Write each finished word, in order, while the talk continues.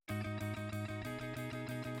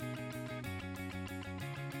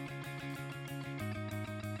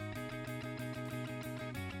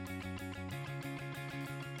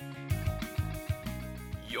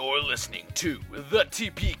You're listening to the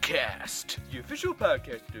TP Cast, the official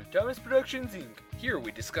podcast of Thomas Productions Inc. Here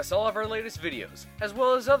we discuss all of our latest videos, as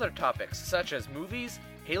well as other topics such as movies,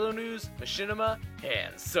 Halo news, machinima,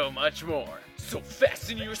 and so much more. So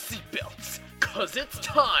fasten your seatbelts, cause it's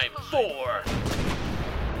time for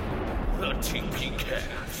the TP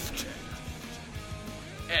Cast.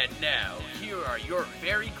 And now, here are your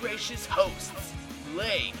very gracious hosts,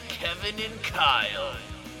 Lane, Kevin, and Kyle.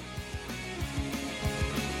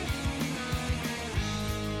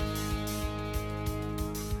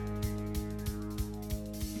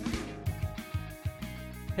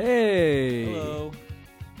 Hey! Hello.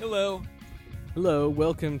 Hello. Hello,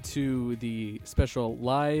 welcome to the special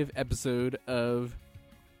live episode of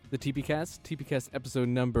the TPcast episode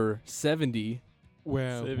number 70.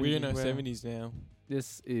 Wow, we're in our 70, 70s now.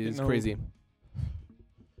 This is Getting crazy.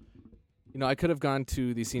 You know, I could have gone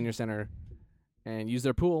to the senior center and used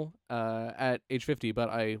their pool at age 50, but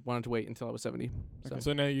I wanted to wait until I was 70. So,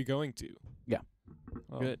 So now you're going to? Yeah.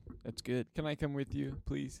 Oh, good. That's good. Can I come with you,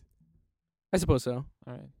 please? I suppose so.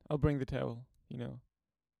 All right. I'll bring the towel, you know.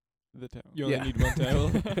 The towel. You Yeah. only need one towel.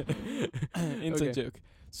 Inside Okay. joke.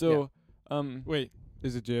 So, wait,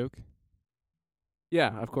 there's a joke?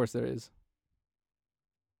 Yeah, of course there is.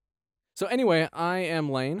 So anyway, I am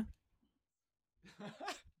Lane.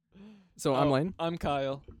 So I'm Lane. I'm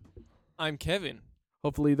Kyle. I'm Kevin.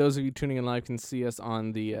 Hopefully, those of you tuning in live can see us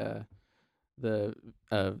on the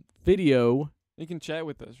video. You can chat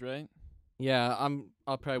with us, right? Yeah,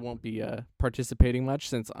 I probably won't be participating much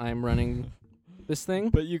since I'm running this thing.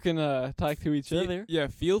 But you can talk to each other. Yeah,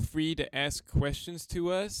 feel free to ask questions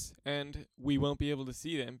to us, and we won't be able to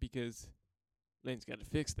see them because Lane's got to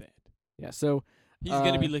fix that. Yeah, so He's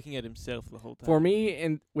going to be looking at himself the whole time. for me,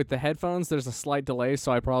 and with the headphones, there's a slight delay,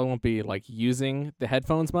 so I probably won't be like using the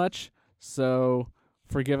headphones much. So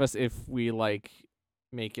forgive us if we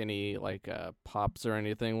make any pops or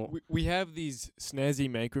anything. We have these snazzy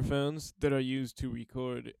microphones that are used to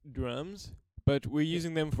record drums, but we're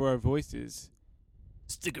using them for our voices.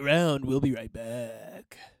 Stick around, we'll be right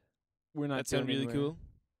back. We're not That sound going really anywhere. cool?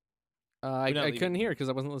 I We're not couldn't leaving. hear because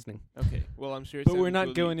I wasn't listening. Okay, well, I'm sure it But we're sounded not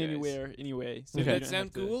cool to you going guys. anywhere anyway. So Does Okay. you that don't sound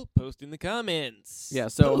have to- cool? Post in the comments. Yeah,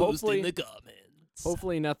 so Post hopefully- in the comments.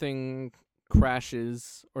 Hopefully nothing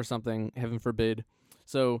crashes or something, heaven forbid.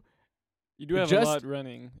 So You do have Just- a lot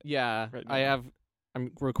running. yeah, Right I now. have.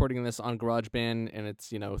 I'm recording this on GarageBand, and it's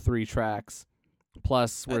 3 tracks.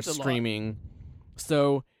 Plus, we're That's a lot. streaming.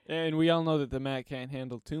 So And we all know that the Mac can't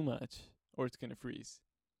handle too much, or it's going to freeze.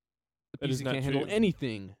 the That is PC not can't handle true.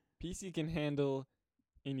 anything. PC can handle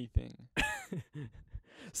anything.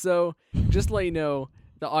 So just to let you know,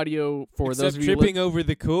 the audio for Except those of you tripping over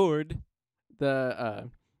the cord. the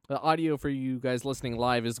audio for you guys listening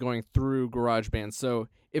live is going through GarageBand. So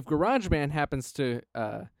if GarageBand happens to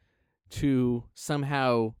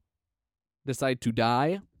somehow decide to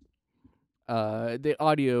die, the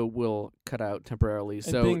audio will cut out temporarily.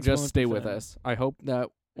 So things just won't stay be with fun. us. I hope that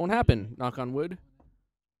won't happen. Knock on wood.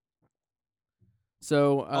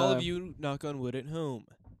 So All of you knock on wood at home.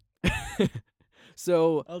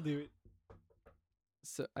 so I'll do it.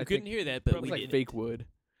 I I couldn't think hear that, but it's we like did fake it. wood.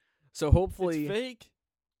 So hopefully, It's fake?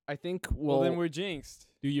 I think Well, then we're jinxed.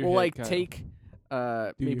 Do your we'll head, Kyle. take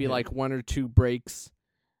your maybe head. like 1 or 2 breaks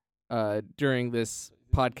during this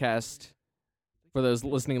podcast for those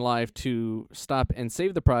listening live to stop and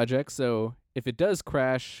save the project. So if it does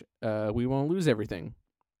crash, we won't lose everything.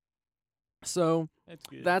 So That's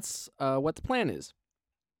good. that's what the plan is.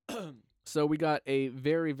 So we got a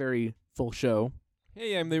very, very full show.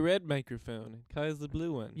 Hey, I'm the red microphone. and Kyle's the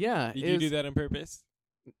blue one. Yeah. Did you do that on purpose?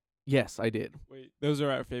 Yes, I did. Wait, Those are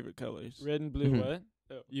our favorite colors. red and blue Mhm. what?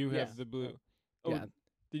 Oh. You Yeah. have the blue. Oh, Yeah.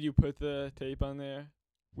 Did you put the tape on there?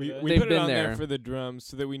 We They've put it been on there there. for the drums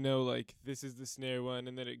so that we know like this is the snare one,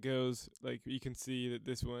 and then it goes like you can see that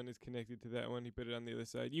this one is connected to that one. He put it on the other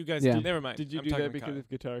side. You guys, Yeah. did, never mind. Did you I'm do talking that to because Kyle. of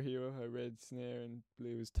Guitar Hero? How red snare and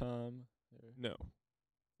blue is Tom? Or- No.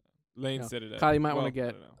 Lane No. set it up. Kyle, you might wanna Well, get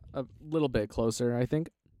I don't know. a little bit closer, I think.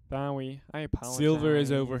 Bowie, I apologize. Silver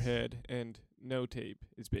is overhead, and no tape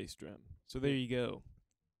is bass drum. So there you go.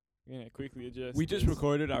 Yeah, quickly adjust. We just this.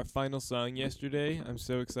 recorded our final song yesterday. I'm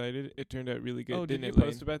so excited. It turned out really good. Oh, did didn't you it,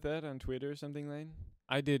 post Lane? about that on Twitter or something, Lane?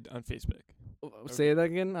 I did on Facebook. Say that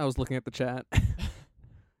again. I was looking at the chat.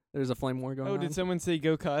 There's a flame war going Oh, on. did someone say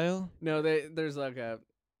go Kyle? No, there's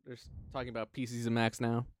talking about PCs and Macs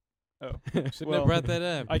now. Oh, Shouldn't Well, have brought that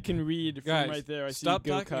up. I can read Guys, from right there. I Stop see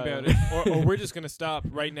go talking Kyle. about it, or we're just gonna stop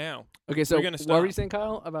right now. Okay, so We're gonna what were you stop. saying,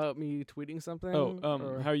 Kyle, about me tweeting something? Oh,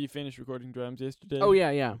 or- how you finished recording drums yesterday? Oh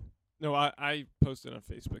yeah. No, I posted on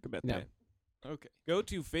Facebook about Yeah. that. Okay. Go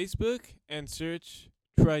to Facebook and search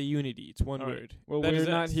Triunity. It's one All right. word. Well, That we're is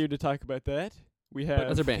not us. here to talk about that. We But have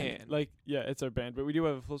That's our band. can. it's our band, but we do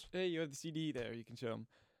have a full. Hey, you have the CD there. You can show them.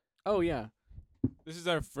 Oh yeah. This is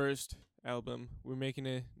our first album. We're making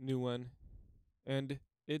a new one, and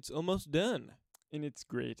it's almost done. And it's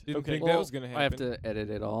great. Didn't okay. think Well, that was gonna happen. I have to edit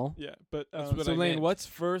it all. Yeah, but That's what so I Lane, meant. what's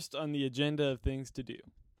first on the agenda of things to do?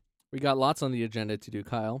 We got lots on the agenda to do,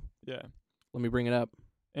 Kyle. Yeah, Let me bring it up.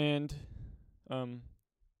 and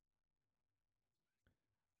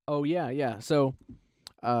Oh yeah. So,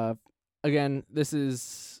 again, this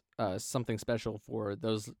is something special for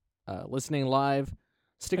those listening live.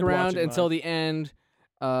 Stick And around watching until live. the end,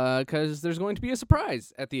 because there's going to be a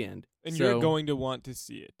surprise at the end. and So- you're going to want to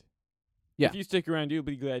see it. Yeah. if you stick around, you'll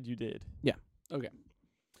be glad you did.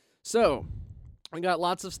 So, we got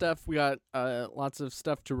lots of stuff. We got lots of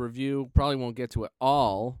stuff to review. Probably won't get to it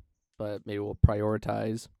all, but maybe we'll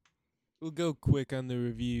prioritize. We'll go quick on the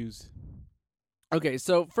reviews. Okay,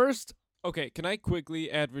 so first, Okay, can I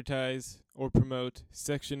quickly advertise or promote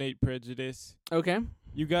Section 8 Prejudice? okay,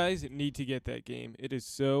 You guys need to get that game. It is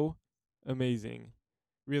so amazing.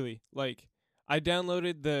 Really. Like, I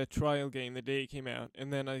downloaded the trial game the day it came out,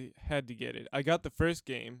 and then I had to get it. I got the first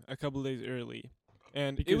game a couple days early,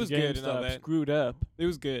 and it was good and all GameStop that. screwed up. It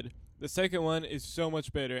was good. The second one is so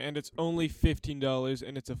much better, and it's only $15,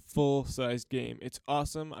 and it's a full-sized game. It's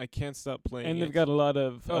awesome. I can't stop playing And it. they've got a lot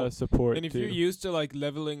of Oh, support. And if too. you're used to like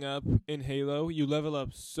leveling up in Halo, you level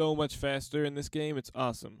up so much faster in this game. It's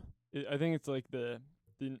awesome. I think it's like the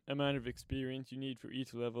amount of experience you need for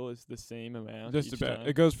each level is the same amount. Just each about. time.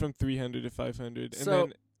 It goes from 300 to 500. And So-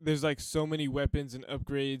 then there's like so many weapons and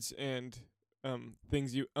upgrades and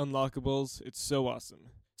things unlockables. It's so awesome.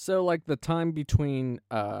 so like the time between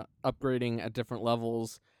upgrading at different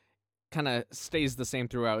levels kind of stays the same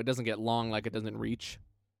throughout. It doesn't get long, like it doesn't reach.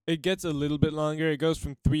 It gets a little bit longer. It goes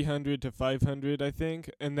from 300 to 500, I think.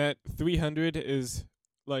 And that 300 is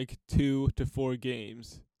like 2 to 4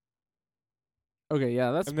 games. Okay, yeah,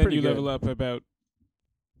 that's and then pretty you good. level up about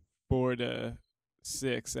 4 to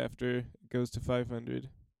 6 after it goes to 500.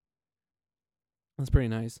 That's pretty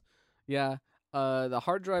nice. Yeah, the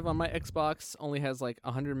hard drive on my Xbox only has like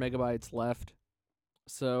 100 megabytes left,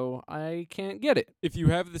 so I can't get it. If you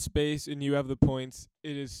have the space and you have the points,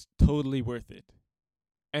 it is totally worth it.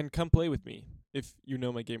 And come play with me if you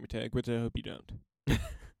know my gamer tag, which I hope you don't.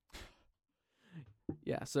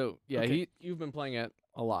 Yeah, so yeah, Okay. you've been playing it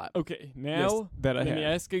a lot. Okay, now that I let me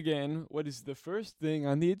have. ask again. What is the first thing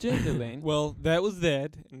on the agenda, Lane? Well, that was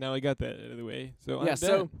that, and now I got that out of the way. So Yeah, I'm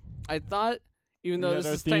so done. I thought, even We though had this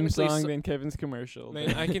our is theme technically song, then Kevin's commercial.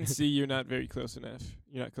 Lane, I can see you're not very close enough.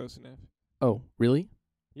 You're not close enough. Oh, really?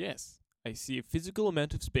 Yes, I see a physical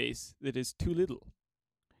amount of space that is too little.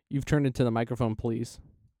 You've turned into the microphone, please.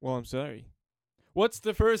 Well, I'm sorry. What's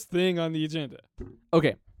the first thing on the agenda?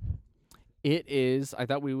 Okay. It is, I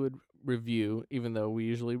thought we would review, even though we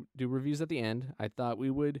usually do reviews at the end, I thought we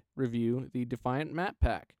would review the Defiant Map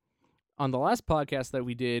Pack. On the last podcast that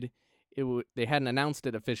we did, they hadn't announced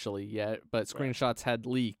it officially yet, but screenshots had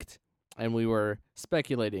leaked, and we were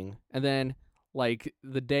speculating. And then, like,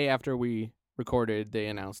 the day after we recorded, they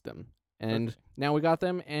announced them. And now we got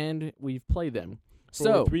them, and we've played them. For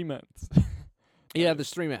So, 3 months. yeah, there's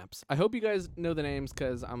 3 maps. I hope you guys know the names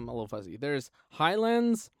because I'm a little fuzzy. There's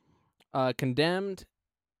Highlands, Condemned,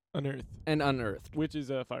 Unearthed. and Unearthed. Which is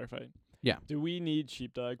a firefight. Yeah. Do we need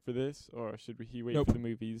Sheepdog for this, or should he wait Nope. for the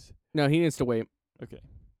movies? No, he needs to wait. Okay.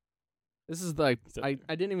 This is like So- I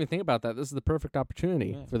didn't even think about that. This is the perfect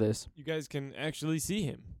opportunity Yeah. for this. You guys can actually see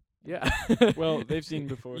him. Yeah. Well, they've seen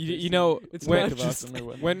before. You, they've you seen know, It's when, not just-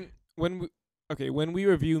 when we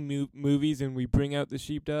review movies and we bring out the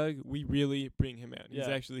sheepdog, we really bring him out. He's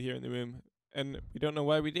Yeah. actually here in the room, and we don't know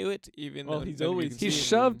why we do it. Even Well, though he's none of you always can He's see him.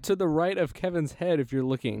 shoved to the right of Kevin's head if you're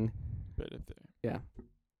looking. right up there.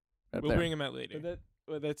 Right We'll there. bring him out later.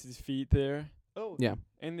 That's his feet there. Oh. Yeah.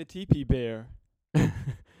 And the teepee bear.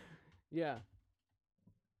 Yeah.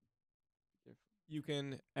 You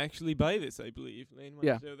can actually buy this, I believe. Lane, want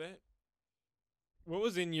Yeah. to show that? What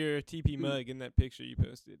was in your TP mug in that picture you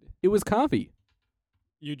posted? It was coffee.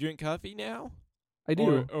 You drink coffee now? I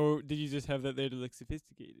do. Or did you just have that there to look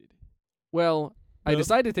sophisticated? Well, I Well-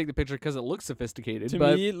 decided to take the picture because it looks sophisticated. To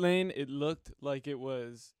but me, Lane, it looked like it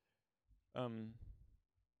was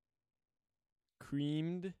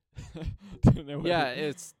creamed. Don't know what yeah, it-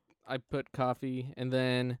 it's I put coffee and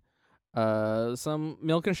then some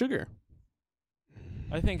milk and sugar.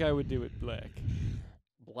 I think I would do it black.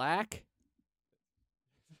 Black?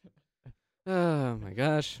 Oh my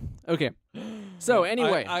gosh. Okay. So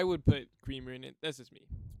anyway, I would put creamer in it. That's just me.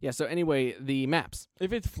 Yeah. So anyway, the maps.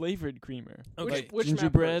 If it's flavored creamer, Okay. like Which map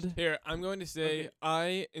gingerbread. first? Here, I'm going to say Okay.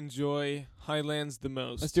 I enjoy Highlands the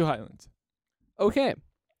most. Let's do Highlands. Okay.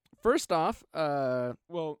 First off, Well,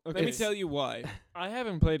 okay. Let me tell you why. I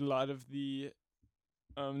haven't played a lot of the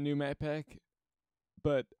new map pack,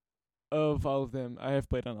 but of all of them, I have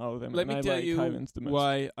played on all of them. Let and me I tell like you Highlands the most.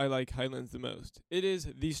 why I like Highlands the most. It is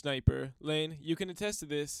the sniper. Lane, you can attest to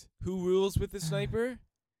this. Who rules with the sniper?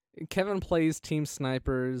 Kevin plays Team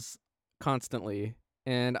Snipers constantly,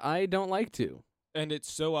 and I don't like to. And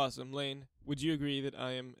it's so awesome. Lane, would you agree that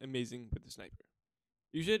I am amazing with the sniper?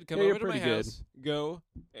 You should come Yeah, you're over to my pretty good. house, go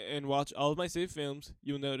and watch all of my saved films.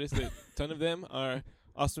 You'll notice that a ton of them are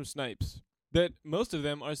awesome snipes. That most of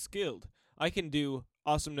them are skilled. I can do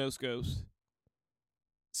awesome no-scopes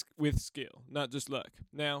with skill, not just luck.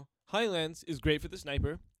 Now, Highlands is great for the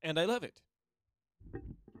sniper, and I love it.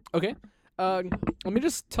 Okay. Let me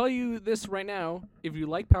just tell you this right now. If you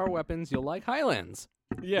like power weapons, you'll like Highlands.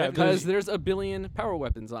 Yeah, Because there's a billion power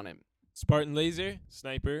weapons on it. Spartan laser,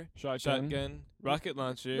 sniper, shotgun. shotgun, rocket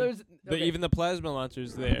launcher, There's okay. even the plasma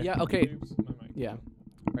launcher's there. Yeah, okay. Oops, my mic. Yeah.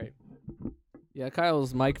 Right. Yeah,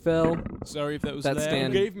 Kyle's mic fell. Sorry if that was That's loud.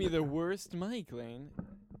 Stan. You gave me the worst mic, Lane.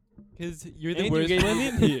 Because you're the And you worst gave one me-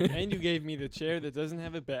 in here. And you gave me the chair that doesn't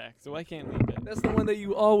have a back, so I can't lean back. That's the one that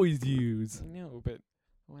you always use. I know, but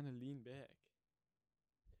I want to lean back.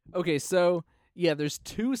 Okay, so yeah, there's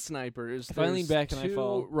two snipers. If I lean there's back and I two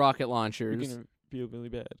fall, rocket You're launchers. gonna feel really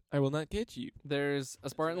bad. I will not get you. There's a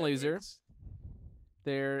Spartan laser.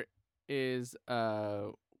 There is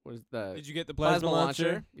what is the Did you get the plasma,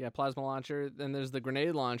 launcher? Yeah, plasma launcher. Then there's the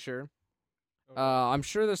grenade launcher. Okay. I'm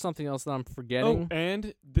sure there's something else that I'm forgetting. Oh,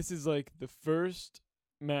 and this is like the first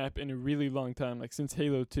map in a really long time, like since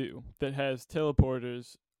Halo 2, that has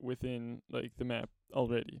teleporters within like the map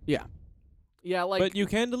already. Yeah, like But you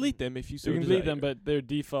can delete them if you so You can delete desire. them, but they're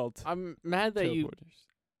default I'm mad that teleporters.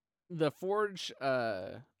 the forge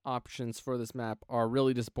options for this map are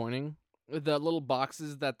really disappointing. The little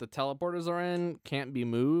boxes that the teleporters are in can't be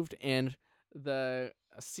moved, and the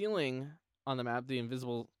ceiling on the map, the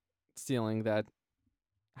invisible ceiling that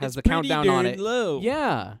has It's the pretty countdown on darn it. low.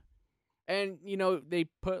 Yeah. And they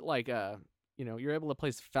put like you're able to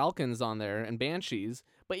place falcons on there and banshees,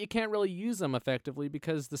 but you can't really use them effectively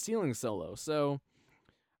because the ceiling's so low. So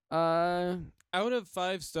Out of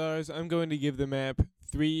 5 stars, I'm going to give the map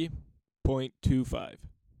 3.25.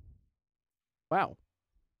 wow.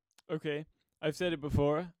 Okay, I've said it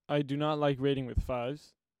before. I do not like rating with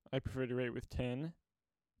 5s. I prefer to rate with 10.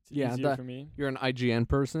 It's Yeah, easier the- for me. You're an IGN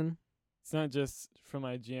person. It's not just from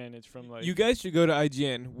IGN. It's from like You guys should go to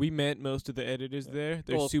IGN. We met most of the editors there.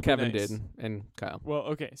 They're Well, super Kevin nice. did and Kyle. Well,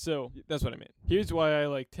 okay, so That's what I meant. here's why I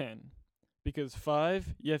like 10. Because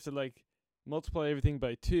 5, you have to like multiply everything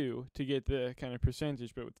by 2 to get the kind of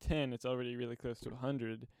percentage, but with 10, it's already really close to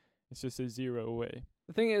 100. It's just a 0 away.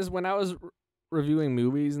 The thing is, when I was reviewing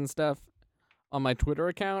movies and stuff on my Twitter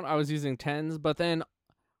account, I was using 10s, but then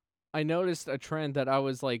I noticed a trend that I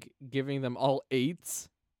was like giving them all 8s.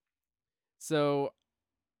 So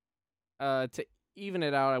to even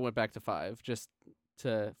it out, I went back to 5 just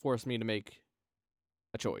to force me to make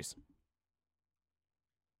a choice.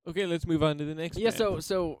 Okay, let's move on to the next Yeah, map.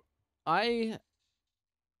 so I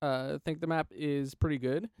think the map is pretty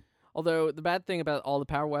good. Although the bad thing about all the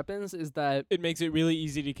power weapons is that It makes it really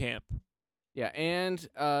easy to camp. yeah, and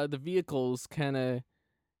the vehicles kind of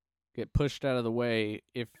get pushed out of the way.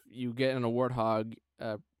 If you get in a warthog,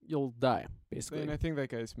 you'll die basically. And I think that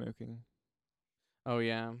guy's smoking. Oh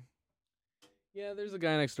yeah, yeah. There's a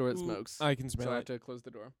guy next door that Ooh, smokes. I can so smell I have it. to close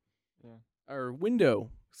the door Yeah. or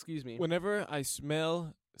window. Excuse me. Whenever I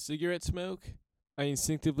smell cigarette smoke, I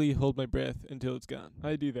instinctively hold my breath until it's gone.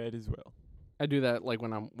 I do that as well. I do that like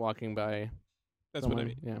when I'm walking by. That's someone.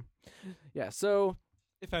 what I mean. Yeah. So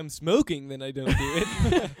If I'm smoking, then I don't do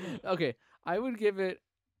it. okay, I would give it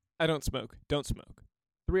I don't smoke. Don't smoke.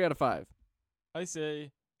 3 out of 5. I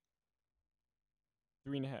say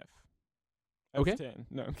 3.5. Out Okay. of 10.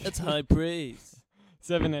 No. I'm That's kidding. high praise.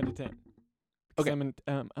 7 out of 10. 'Cause Okay. I'm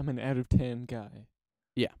an out of 10 guy.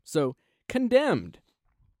 Yeah. So Condemned.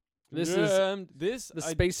 This is this the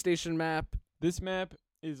I- space station map. This map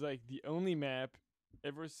is like the only map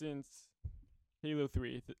ever since Halo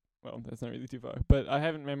 3. Well, that's not really too far, but I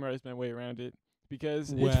haven't memorized my way around it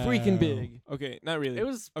because it's freaking big. Okay, not really. It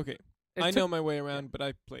was. Okay, it I took- know my way around, but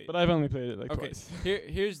I played. But I've only played it like Okay. twice.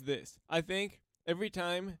 Here's this. I think every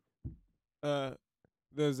time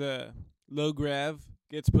there's a low grav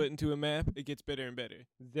gets put into a map, it gets better and better.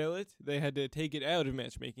 Zealot, they had to take it out of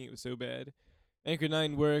matchmaking, it was so bad. Anchor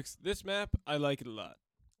 9 works. This map, I like it a lot.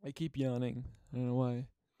 I keep yawning. I don't know why.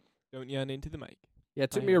 Don't yawn into the mic. Yeah,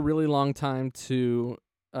 it took I me a have. really long time to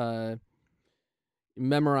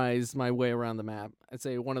memorize my way around the map. I'd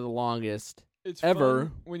say one of the longest. It's Ever.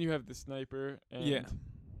 fun when you have the sniper and Yeah.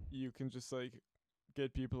 you can just like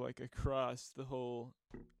get people like across the whole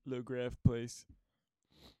low graph place.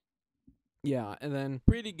 Yeah, and then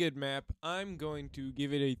Pretty good map. I'm going to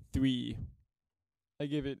give it a 3. I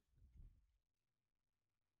give it.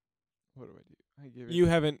 What do? I give it. You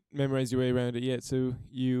haven't memorized your way around it yet, so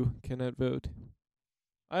you cannot vote.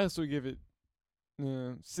 I also give it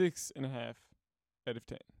 6.5 out of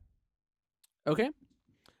 10. okay.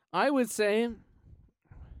 I would say.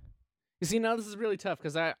 You see, now this is really tough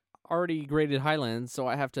because I already graded Highlands, so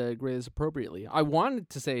I have to grade this appropriately. I wanted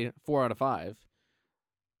to say 4 out of 5,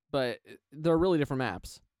 but they're really different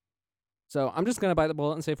maps. So I'm just gonna bite the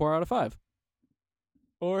bullet and say 4 out of 5.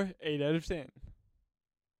 Or 8 out of 10.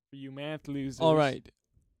 For you math losers. All right.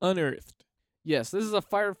 Unearthed. Yes, this is a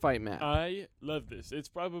firefight map. I love this. It's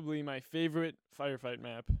probably my favorite firefight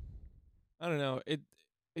map. I don't know.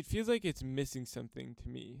 It feels like it's missing something to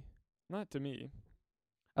me. Not to me.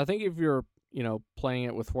 I think if you're, playing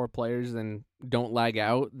it with 4 players and don't lag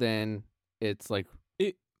out, then it's like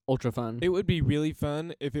ultra fun. It would be really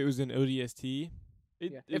fun if it was an ODST.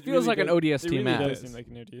 It feels like an does- ODST it really map. does seem like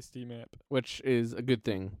an ODST map. which is a good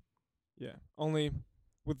thing. Yeah. Only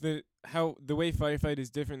with the way Firefight is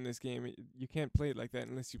different in this game, you can't play it like that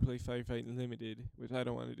unless you play Firefight Limited, which I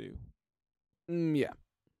don't want to do. Yeah.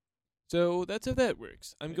 So that's how that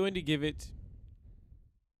works. I'm going to give it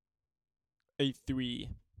a 3.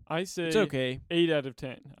 I say It's okay. 8 out of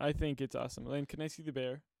 10. I think it's awesome. Lane, can I see the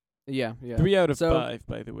bear? Yeah. 3 out of So- 5,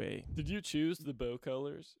 by the way. Did you choose the bow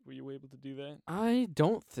colors? Were you able to do that? I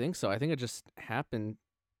don't think so. I think it just happened.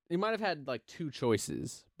 You might have had like 2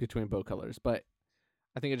 choices between bow colors, but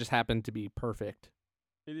I think it just happened to be perfect.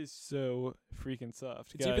 It is so freaking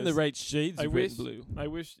soft. It's even the guys. right shades I of red wish- and blue. I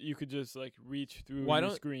wish you could just like reach through Why your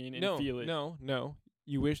don't- screen and No, feel it. no.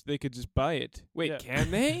 You wish they could just buy it. Wait, Yeah.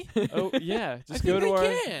 can they? Oh yeah, I just think go to they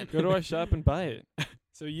our can. go to our shop and buy it.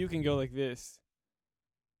 So you can go like this.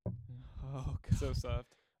 Oh, God. So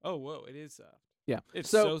soft. Oh, whoa, it is soft. Yeah. It's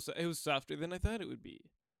So- it was softer than I thought it would be.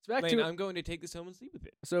 So back Lane, to I'm going to take this home and sleep with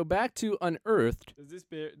it. back to Unearthed. Does this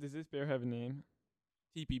bear have a name?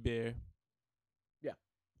 Teepee Bear.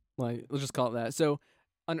 Like, let's just call it that. So,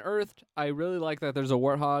 Unearthed, I really like that there's a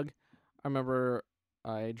warthog. I remember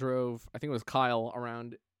I drove, I think it was Kyle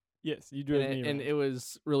around, Yes, you drove and me around. it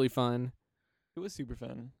was really fun. It was super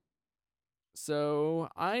fun. So,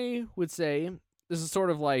 I would say this is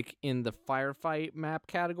sort of like in the firefight map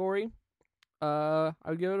category. I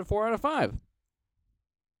would give it a 4 out of 5.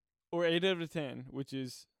 Or 8 out of 10, which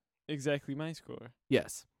is exactly my score,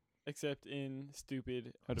 Yes. except in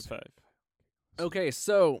stupid out of 5. Okay,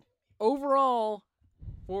 so overall,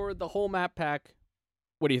 for the whole map pack,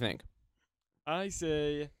 what do you think? I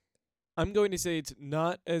say I'm going to say it's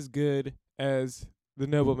not as good as the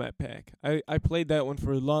Noble Map Pack. I played that one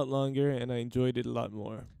for a lot longer and I enjoyed it a lot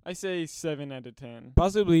more. 7 out of 10.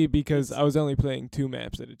 Possibly because I was only playing 2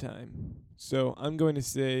 maps at a time. So I'm going to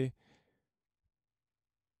say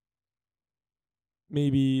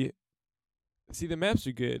maybe. See, the maps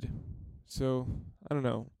are good. So I don't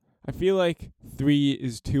know. I feel like 3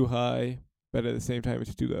 is too high, but at the same time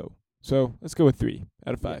it's too low. So let's go with 3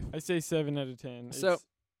 out of 5. I say 7 out of 10. So-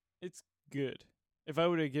 it's good. If I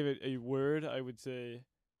were to give it a word, I would say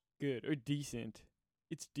good or decent.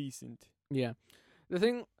 It's decent. Yeah. The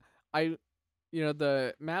thing,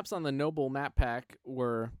 the maps on the Noble map pack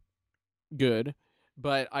were good,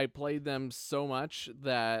 but I played them so much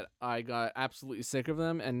that I got absolutely sick of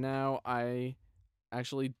them, and now I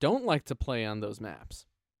actually don't like to play on those maps.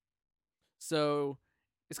 So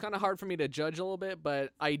it's kind of hard for me to judge a little bit,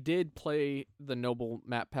 but I did play the Noble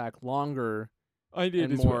map pack longer I did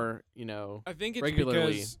and as well. more, I think it's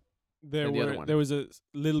regularly because there than the other one. there was a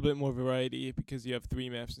little bit more variety because you have 3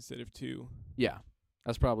 maps instead of 2. yeah,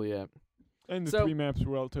 that's probably it. And the So- 3 maps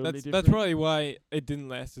were all totally That's different. probably why it didn't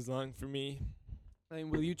last as long for me.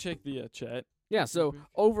 And will you check the chat? Yeah, so quick?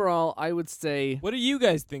 overall, I would say What do you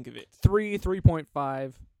guys think of it?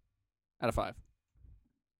 3.5 out of 5.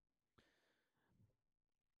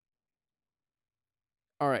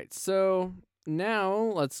 All right, so now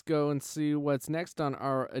let's go and see what's next on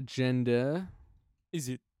our agenda. Is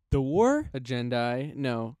it the war? Agendai?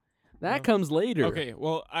 No, that No. comes later. Okay,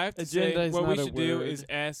 well, I have to Agenda say is what we not a should do word. is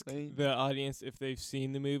ask Lane. the audience if they've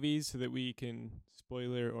seen the movies so that we can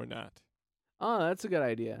spoiler or not. Oh, that's a good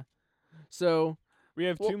idea. So We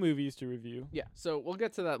have Well- 2 movies to review. yeah, so we'll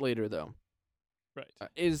get to that later though. Right.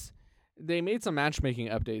 They made some matchmaking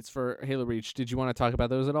updates for Halo Reach. Did you want to talk about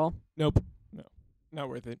those at all? Nope. No. Not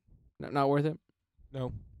worth it. No, not worth it.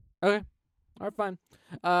 No. Okay. All right, fine.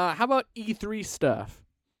 How about E3 stuff?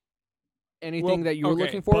 Anything that you were okay,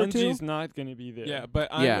 looking forward to? Bungie's not going to be there. Yeah, but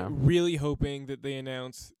I'm Yeah. really hoping that they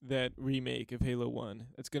announce that remake of Halo 1.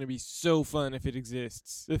 It's going to be so fun if it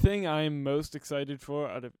exists. The thing I'm most excited for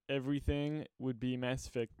out of everything would be Mass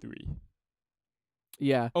Effect 3.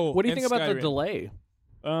 Yeah. Oh, what do you and think about the Skyrim. delay?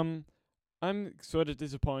 I'm sort of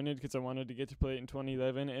disappointed because I wanted to get to play it in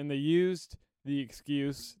 2011, and they used the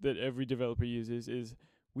excuse that every developer uses is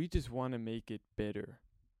we just want to make it better.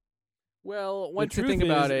 Well, once the you truth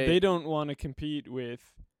think about is, it, they don't want to compete with.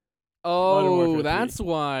 Modern oh, Warfare 3. that's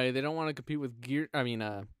why they don't want to compete with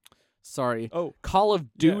sorry, Oh, Call of Yeah.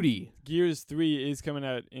 Duty. Gears 3 is coming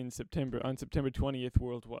out in September, on September 20th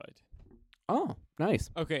worldwide. Oh, nice.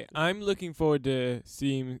 Okay, I'm looking forward to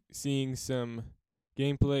seeing some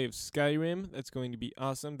gameplay of Skyrim. That's going to be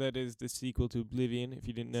awesome. That is the sequel to Oblivion, if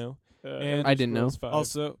you didn't know. And I didn't know. Scrolls 5.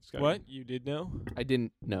 Also, Skyrim. what? You did know? I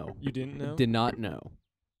didn't know. You didn't know? Did not know.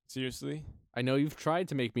 Seriously? I know you've tried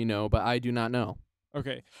to make me know, but I do not know.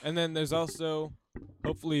 Okay, and then there's also,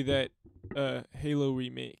 hopefully, that Halo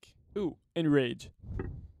remake. Ooh, and Rage.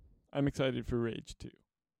 I'm excited for Rage too.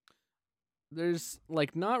 There's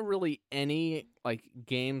like not really any like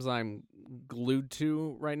games I'm glued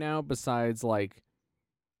to right now besides like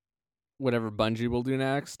whatever Bungie will do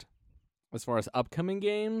next as far as upcoming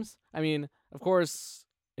games. I mean, of course,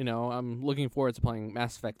 I'm looking forward to playing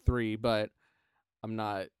Mass Effect 3, but I'm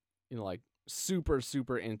not, like super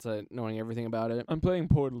into knowing everything about it. I'm playing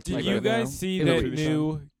Portal 2 Did Like you right guys now. see It that looks pretty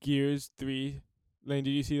new Gears 3? Lane,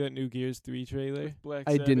 did you see that new Gears 3 trailer? With Black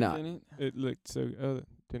I did Sabbath not. in it. It looked so. Oh,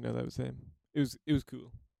 didn't know that was him. It was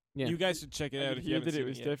cool. Yeah. You guys should check it I out could if you hear haven't that seen it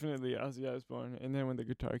was yet. definitely Ozzy Osbourne, and then when the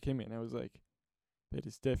guitar came in, I was like, "That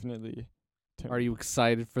is definitely." Are you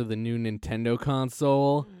excited for the new Nintendo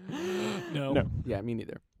console? No. Yeah, me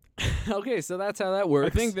neither. Okay, so that's how that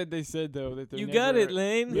works. I think that they said though that they're You got never- it,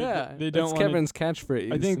 Lane. yeah, they that's don't wanna- Kevin's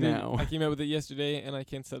catchphrase I think they- now. I came out with it yesterday, and I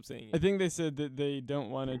can't stop saying I it. think they said that they don't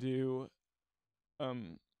want to do,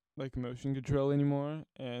 like motion control anymore,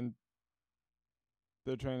 and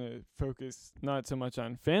they're trying to focus not so much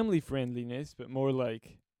on family friendliness, but more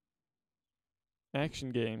like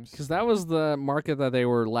action games. Because that was the market that they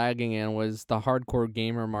were lagging in, was the hardcore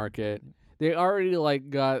gamer market. They already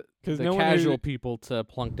got Because the casual people to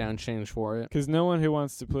plunk down change for it. Because no one who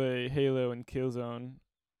wants to play Halo and Killzone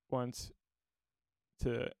wants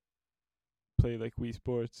to play like Wii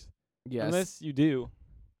Sports. Yes. Unless you do.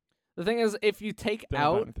 The thing is, if you take then I'm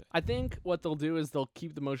fine out, with it. I think what they'll do is they'll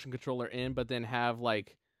keep the motion controller in, but then have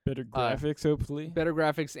like Better graphics, hopefully. better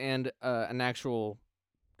graphics and an actual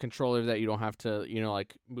controller that you don't have to,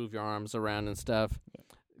 like move your arms around and stuff.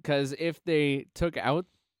 Because if they took out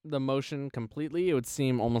the motion completely, it would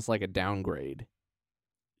seem almost like a downgrade.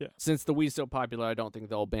 Yeah. Since the Wii's so popular, I don't think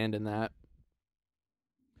they'll abandon that.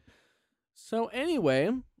 So anyway,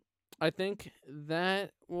 I think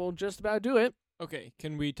that will just about do it. Okay,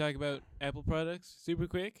 can we talk about Apple products super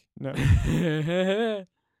quick? No.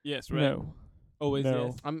 Yes, right. No. Always No.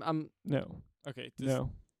 yes. I'm No. Okay. Just,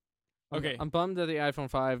 No. Okay. I'm bummed that the iPhone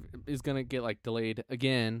 5 is gonna get delayed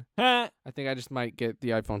again. Ha! I think I just might get the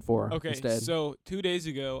iPhone 4 Okay, instead. so 2 days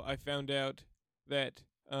ago, I found out that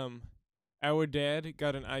our dad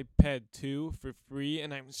got an iPad 2 for free,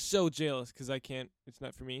 and I'm so jealous because I can't. It's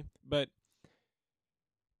not for me, but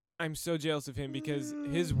I'm so jealous of him because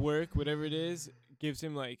his work, whatever it is, gives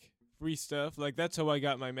him free stuff. That's how I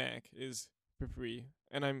got my Mac, is for free,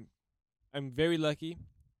 and I'm very lucky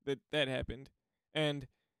that happened, and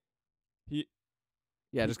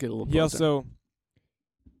yeah, just get a little. he closer.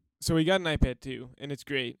 so he got an iPad 2, and it's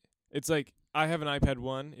great. It's I have an iPad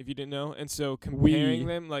 1, if you didn't know, and so comparing Wii.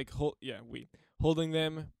 them, holding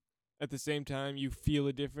them at the same time, you feel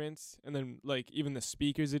a difference, and then even the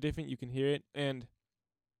speakers are different, you can hear it. And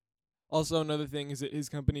also another thing is that his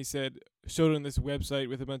company showed on this website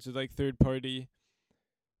with a bunch of third-party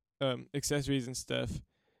accessories and stuff,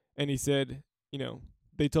 and he said,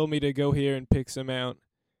 they told me to go here and pick some out.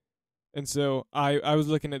 And so I was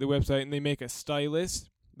looking at the website, and they make a stylus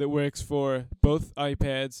that works for both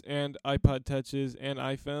iPads and iPod Touches and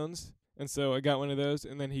iPhones. And so I got one of those,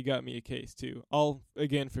 and then he got me a case too, all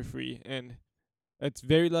again for free. And that's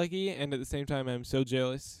very lucky, and at the same time, I'm so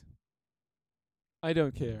jealous. I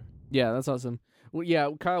don't care. Yeah, that's awesome. Well, yeah,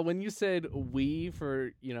 Kyle, when you said Wii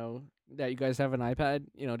for that you guys have an iPad,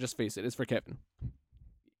 just face it, it's for Kevin.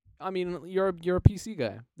 I mean, you're a PC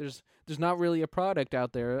guy. There's not really a product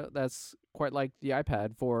out there that's quite like the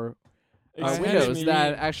iPad for Windows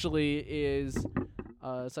that actually is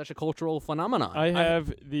such a cultural phenomenon. I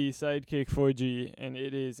have the Sidekick 4G, and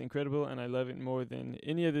it is incredible, and I love it more than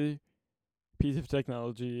any other piece of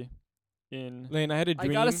technology in. Lane, I had a I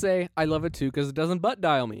dream. gotta say, I love it too because it doesn't butt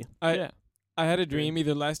dial me. I had a dream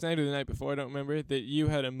either last night or the night before, I don't remember, that you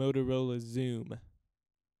had a Motorola Zoom.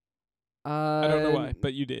 I don't know why,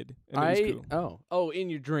 but you did. And it was cool. Oh, in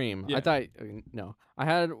your dream. Yeah. I thought no. I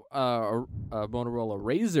had a Motorola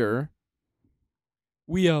Razr.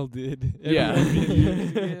 We all did. Yeah.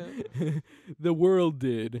 Everyone did. The world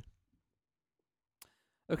did.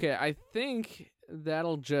 Okay, I think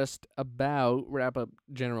that'll just about wrap up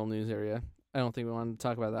general news area. I don't think we want to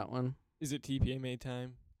talk about that one. Is it TPMA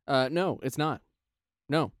time? No, it's not.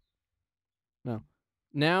 No.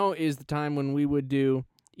 Now is the time when we would do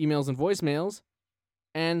emails and voicemails.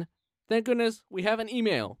 And thank goodness we have an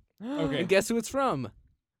email. Okay. And guess who it's from?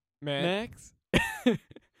 Max?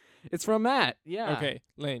 It's from Matt. Yeah. Okay,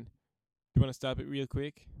 Lane, you want to stop it real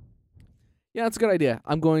quick? Yeah, that's a good idea.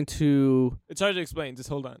 I'm going to... It's hard to explain. Just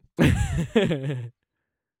hold on.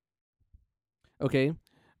 Okay.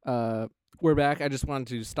 We're back. I just wanted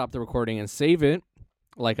to stop the recording and save it,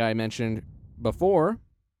 like I mentioned before.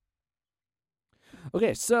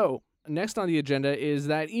 Okay, so next on the agenda is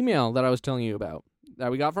that email that I was telling you about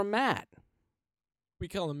that we got from Matt. We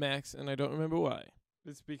call him Max, and I don't remember why.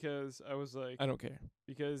 It's because I was like, I don't care.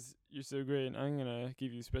 because you're so great, and I'm gonna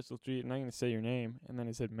give you a special treat, and I'm gonna say your name, and then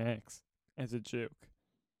I said Max as a joke,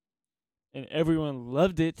 and everyone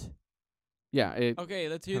loved it. Yeah. Okay,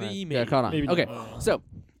 let's hear the Alright, email. Yeah, caught on. Maybe Okay, not. so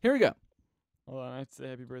here we go. Hold on, I have to say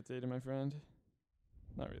happy birthday to my friend.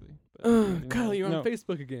 Not really. But maybe Kyle, not. you're No. on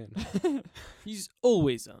Facebook again. He's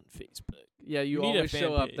always on Facebook. Yeah, you We need a always fan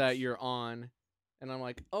show up page. that you're on, and I'm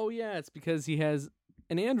like, oh yeah, it's because he has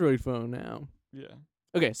an Android phone now. Yeah.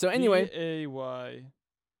 Okay, so anyway. B-A-Y.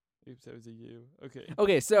 Oops, that was a U. Okay.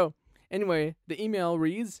 Okay, so anyway, the email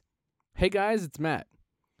reads, "Hey guys, it's Matt.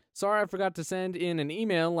 Sorry I forgot to send in an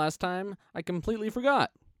email last time. I completely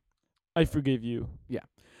forgot. I forgive you. I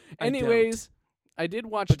Anyways, I did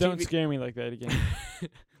watch But a don't TV scare me like that again.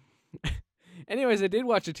 Anyways, I did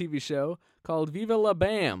watch a TV show called Viva La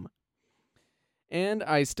Bam. And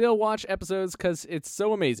I still watch episodes because it's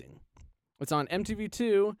so amazing. It's on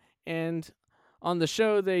MTV2, and on the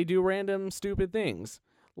show they do random stupid things.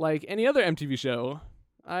 Like any other MTV show.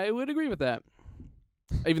 I would agree with that.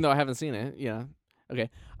 Even though I haven't seen it, yeah. Okay.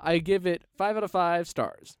 I give it 5 out of 5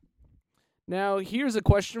 stars. Now, here's a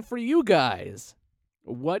question for you guys.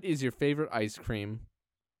 What is your favorite ice cream?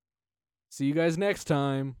 See you guys next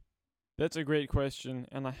time. That's a great question,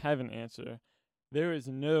 and I have an answer. There is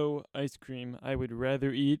no ice cream I would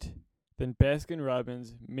rather eat than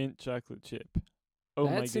Baskin-Robbins mint chocolate chip. Oh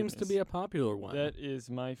my That seems to goodness. be a popular one. That is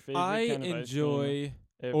my favorite I kind of ice cream enjoy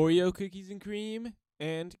ever. Oreo cookies and cream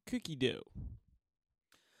and cookie dough.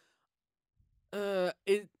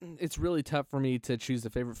 It's really tough for me to choose a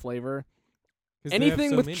favorite flavor. 'Cause they have Anything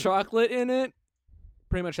so with many. chocolate in it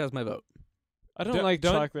pretty much has my vote. I don't like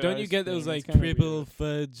chocolate. Don't you ice get cream. those It's like kinda triple weird.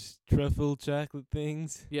 fudge truffle chocolate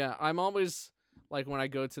things? Yeah, I'm always like when I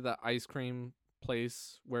go to the ice cream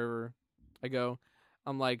place wherever I go,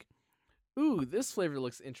 I'm like, ooh, this flavor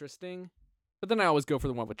looks interesting. But then I always go for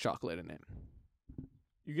the one with chocolate in it.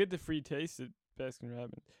 You get the free taste at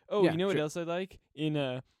Baskin-Robbins. Oh, Yeah, you know what sure. else I like? In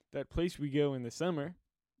that place we go in the summer,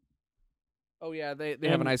 Oh yeah, they have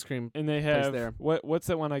an And- ice cream. and they have there. what's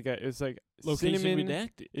that one I got? It's like Location cinnamon.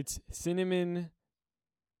 redacted. It's cinnamon.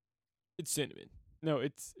 It's cinnamon. No,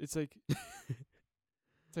 it's like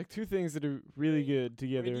it's like two things that are really good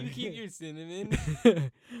together. Where do you keep your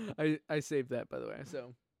cinnamon? I saved that, by the way.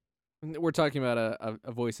 So we're talking about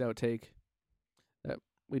a voice outtake that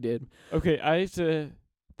we did. Okay, I have to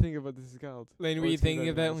think of what this is called. Lane, Or were you it's 'cause thinking I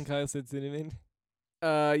of that was- when Kyle said cinnamon?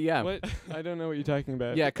 Yeah. What? I don't know what you're talking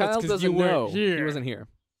about. Yeah, Kyle 'cause you doesn't weren't know. He here. wasn't here.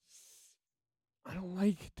 I don't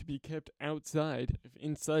like to be kept outside of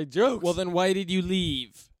inside jokes. Well, then why did you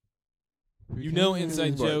leave? You know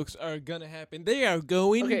inside Right. jokes are gonna happen. They are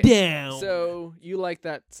going Okay, down. So you like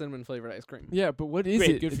that cinnamon flavored ice cream? yeah, but what is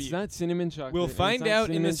Great, it? good for It's you. not cinnamon chocolate. we'll and it's find not out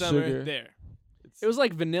in the cinnamon summer. sugar. There. It was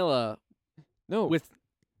like vanilla No, with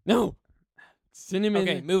no cinnamon.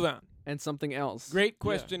 Okay, move on. and something else. Great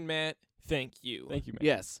question, Matt. Thank you. Thank you, man.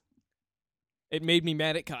 Yes. It made me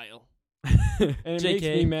mad at Kyle. And it makes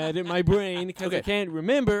JK. me mad at my brain because I Okay. can't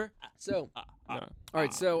remember. So No. all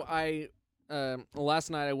right. So I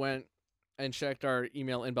last night I went and checked our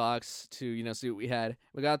email inbox to see what we had.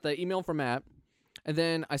 We got the email from Matt, and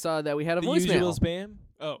then I saw that we had a The voicemail. usual spam.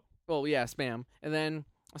 Oh, Well, yeah, spam. And then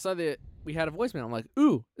I saw that we had a voicemail. I'm like,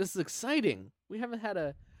 ooh, this is exciting. We haven't had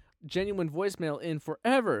a genuine voicemail in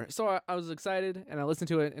forever. So I was excited, and I listened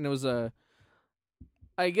to it, and it was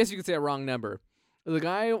I guess you could say a wrong number. The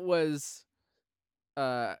guy was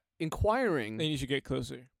inquiring. then you should get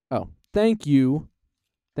closer. Thank you,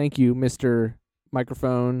 Mr.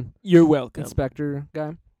 Microphone You're welcome. Inspector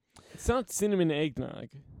guy. It's not cinnamon eggnog.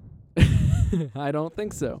 I don't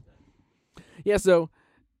think so. Yeah, so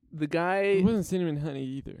the It guy wasn't cinnamon honey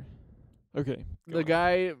either. Okay. go the on.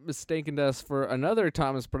 guy mistaken us for another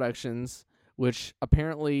Thomas Productions, which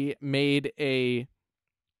apparently made a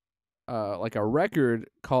like a record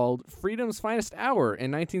called Freedom's Finest Hour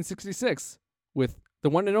in 1966 with the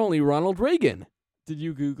one and only Ronald Reagan. Did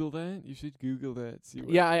you Google that? You should Google that. See what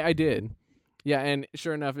Yeah, I did. Yeah, and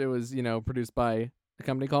sure enough, it was, produced by a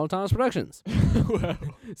company called Thomas Productions. Wow.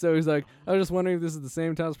 So he's like, I was just wondering if this is the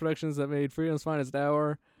same Thomas Productions that made Freedom's Finest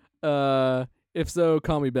Hour. If so,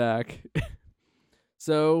 call me back.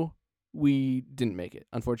 So we didn't make it,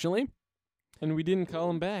 unfortunately. And we didn't call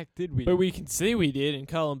him back, did we? But we can say we did and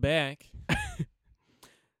call him back.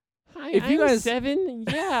 Hi, if you I'm guys- 7.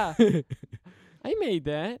 Yeah. If I made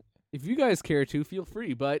that. you guys care to, feel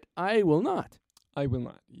free, but I will not. I will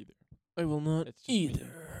not either. I will not That's just me.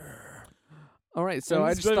 either. All right, so And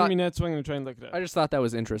I it's just driving thought me nuts, so I'm going to try and look it up. I just thought that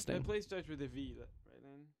was That interesting. place starts with a V, right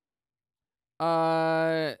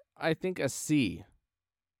then? I think a C.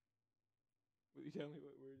 Will you tell me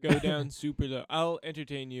what word? Go down super low. I'll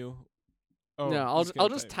entertain you. Oh, no, he's I'll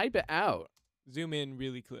gonna just type it out. Zoom in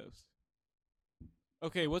really close.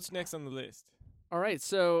 Okay, what's next on the list? All right,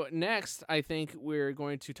 so next I think we're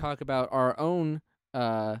going to talk about our own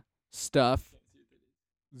stuff.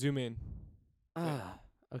 Zoom in.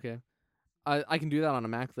 Okay. I can do that on a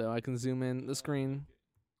Mac though. I can zoom in the screen.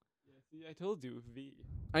 See, I told you, V.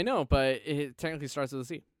 I know, but it technically starts with a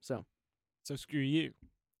C. So So screw you.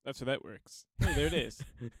 That's how that works. Hey, there it is.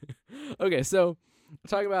 okay, so we're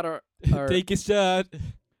talking about our Take a shot.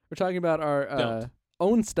 we're talking about our Don't.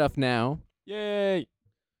 own stuff now. Yay!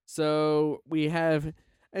 So we have,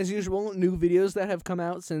 as usual, new videos that have come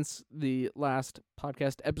out since the last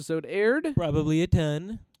podcast episode aired. Probably a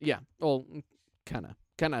ton. Yeah, well, kinda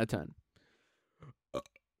a ton.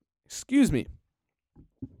 Excuse me.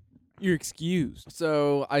 You're excused.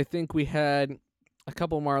 So I think we had a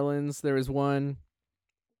couple Marlins. There was one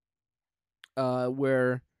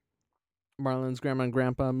where Marlon's grandma and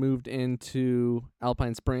grandpa moved into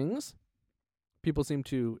Alpine Springs. People seem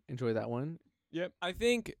to enjoy that one. Yep. I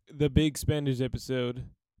think the Big Spenders episode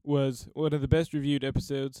was one of the best reviewed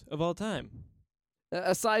episodes of all time.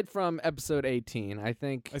 Aside from episode 18, I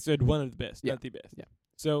think. I said one of the best, Yeah. not the best. Yeah.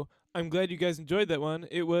 So I'm glad you guys enjoyed that one.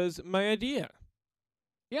 It was my idea.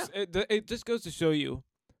 Yeah. It just goes to show you,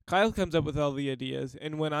 Kyle comes up with all the ideas,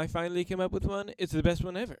 and when I finally came up with one, it's the best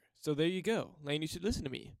one ever. So there you go. Lane, you should listen to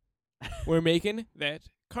me. We're making that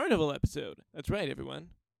carnival episode. That's right,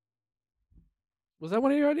 everyone. Was that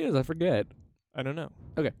one of your ideas? I forget. I don't know.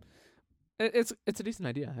 It's a decent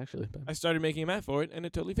idea, actually. But. I started making a map for it, and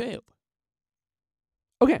it totally failed.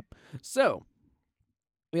 Okay, so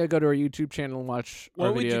we gotta go to our YouTube channel and watch our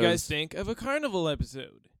What would you videos. guys think of a carnival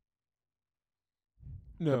episode?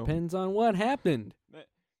 No. Depends on what happened.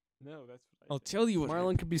 No, that's what I I'll said. tell you what.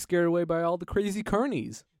 Marlon could be scared away by all the crazy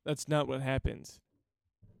carnies. That's not what happens.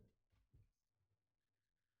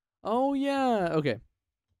 Oh yeah. Okay.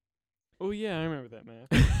 Oh, yeah, I remember that, man.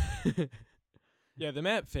 Yeah, the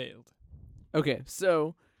map failed. Okay.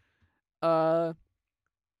 So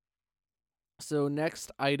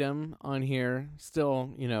next item on here,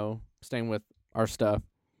 still, staying with our stuff.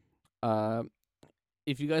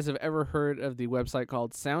 If you guys have ever heard of the website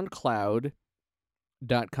called SoundCloud.com,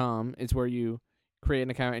 it's where you create an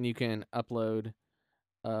account and you can upload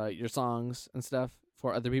your songs and stuff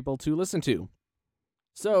for other people to listen to.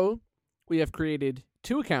 So we have created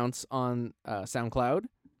 2 accounts on SoundCloud.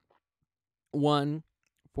 One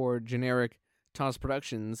for generic Thomas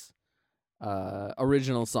Productions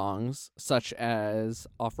original songs, such as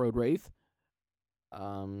Off-Road Wraith.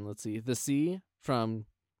 Let's see, The Sea from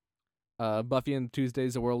Buffy and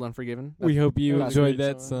Tuesdays: A World Unforgiven. We hope you that's a enjoyed great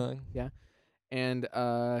that song. song. And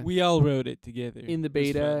We all wrote it together. in the It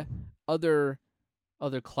was beta, fun.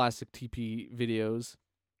 other classic TP videos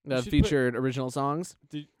that should put- featured original songs.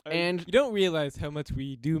 And You don't realize how much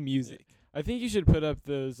we do music. I think you should put up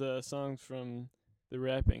those songs from the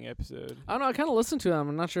rapping episode. I don't know, I kind of listened to them.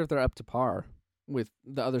 I'm not sure if they're up to par with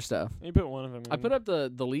the other stuff. You put one of them. I put up the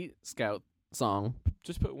Elite Scout song.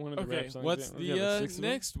 Just put one of the Okay, rap songs. what's in. We got, like, the 6 of them.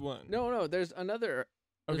 next one? No, there's another.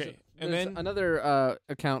 Okay, and there's then another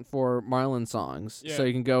account for Marlon songs, Yeah. so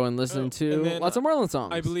you can go and listen Oh, to and then lots of Marlon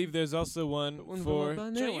songs. I believe there's also one But when's the for one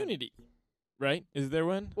on that one? Unity. Right? Is there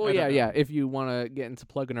one? Well, I don't yeah. know. If you want to get into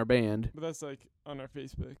plugging our band, But that's like on our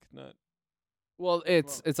Facebook, not. well,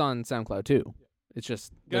 it's on SoundCloud too. It's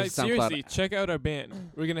just there's Guys, SoundCloud. seriously, check out our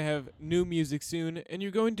band. We're gonna have new music soon, and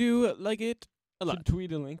you're going to like it A lot. Should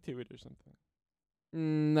tweet a link to it or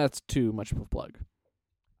something. That's too much of a plug.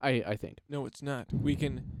 I think. No, it's not. We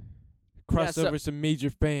can cross so- over some major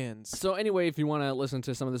fans. So anyway, if you want to listen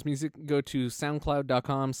to some of this music, go to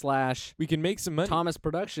soundcloud.com/ We can make some money. Thomas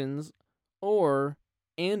Productions, or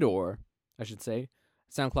I should say,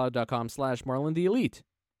 soundcloud.com/ Marlon the Elite.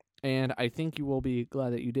 And I think you will be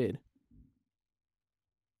glad that you did.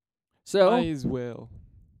 So, I as well.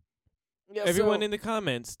 yeah, Everyone in the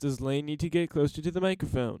comments, does Lane need to get closer to the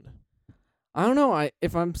microphone? I don't know.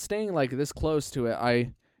 If I'm staying like this close to it,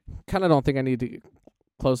 I kind of don't think I need to get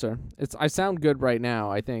closer. I sound good right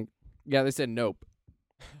now, I think. Yeah, they said nope.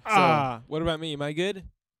 What about me? Am I good?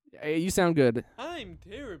 You sound good. I'm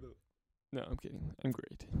terrible. No, I'm kidding. I'm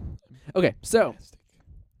great. Okay, so Fantastic.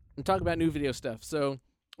 we'll talk about new video stuff. So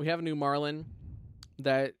we have a new Marlin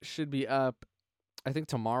that should be up, I think,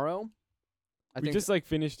 tomorrow. I We think just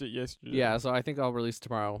finished it yesterday. Yeah, so I think I'll release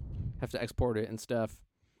tomorrow. Have to export it and stuff.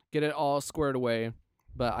 Get it all squared away.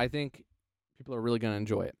 But I think people are really going to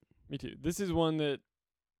enjoy it. Me too. This is one that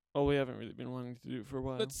we haven't really been wanting to do for a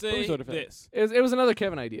while. Let's But we say sort of have. this. It was another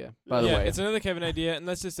Kevin idea, by the Yeah, way. it's another Kevin idea, and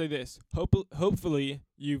let's just say this. Hopefully,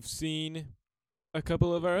 you've seen a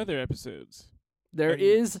couple of our other episodes. There and-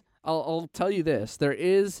 is, I'll tell you this. There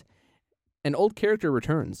is an old character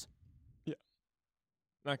returns.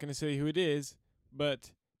 Not going to say who it is,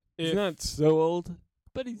 but He's if not so old,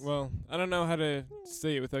 but he's well, I don't know how to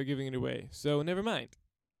say it without giving it away, so never mind.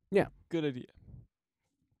 good idea.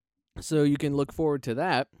 So you can look forward to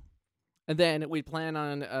that. And then we plan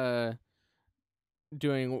on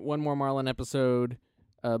doing one more Marlin episode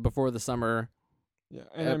before the summer. Yeah,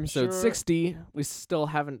 and I'm Episode sure 60. We still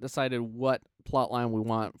haven't decided what plot line we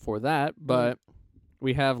want for that, but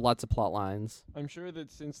we have lots of plot lines. I'm sure that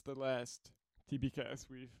since the last TBcast,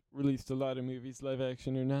 we've released a lot of movies, live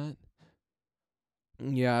action or not.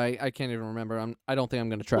 Yeah, I can't even remember. I don't think I'm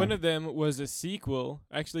going to try. One of them was a sequel.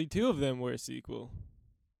 Actually, two of them were a sequel.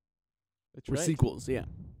 That's Were right. sequels, yeah.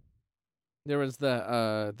 There was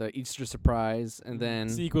the Easter surprise, and then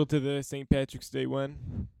Sequel to the St. Patrick's Day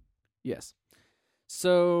one. yes.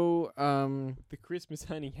 So The Christmas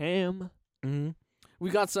honey ham. we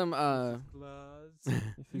got some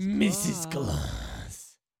Mrs.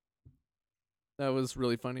 Claus. That was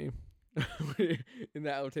really funny. In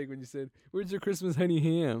that outtake when you said, "Where's your Christmas honey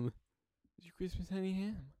ham?" Is your Christmas honey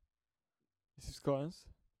ham? Mrs. Claus.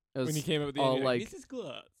 It was When he came up with the all idea, like- Mrs.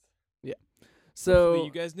 Claus. so Hopefully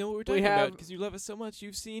you guys know what we're talking have- about because you love us so much.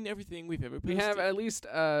 You've seen everything we've ever we posted. have at least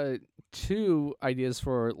 2 ideas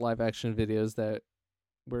for live action videos that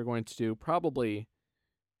we're going to do probably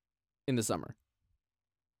in the summer.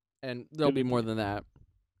 And there'll Good be more idea. than that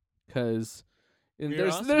cuz We're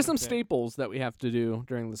there's awesome some with that. staples that we have to do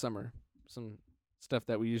during the summer. Some stuff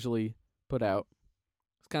that we usually put out.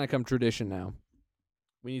 It's kind of come tradition now.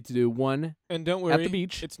 We need to do one And don't worry, at the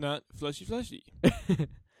beach. it's not Flushy Flushy.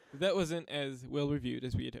 That wasn't as well reviewed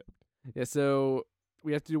as we had hoped. Yeah, so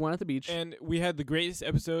we have to do one at the beach. And we had the greatest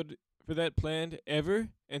episode for that planned ever.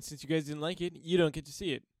 And since you guys didn't like it, you don't get to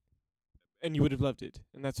see it. And you would have loved it.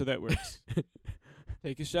 And that's how that works.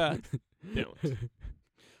 Take a shot. Don't.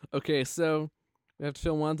 Okay, so we have to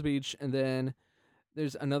film one at the beach, and then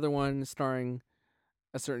there's another one starring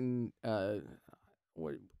a certain how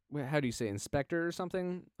do you say, inspector or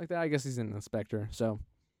something like that? I guess he's an inspector. So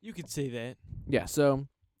You could say that. yeah, so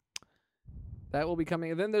that will be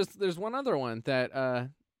coming. And then there's one other one that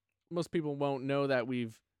most people won't know that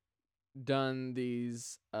we've done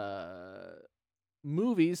these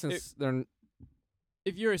movies since they're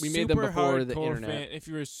If you're a We super made them before the hardcore internet. fan, if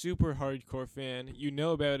you're a super hardcore fan, you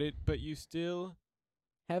know about it, but you still,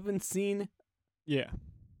 haven't seen yeah.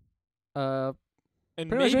 uh And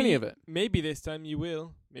pretty much maybe, any of it. maybe this time you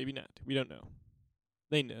will, maybe not. We don't know.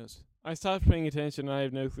 Lane knows. I stopped paying attention. I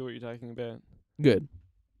have no clue what you're talking about. Good.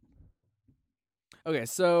 Okay,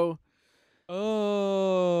 so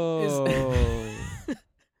Oh.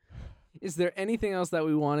 is there anything else that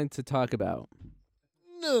we wanted to talk about?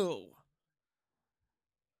 No.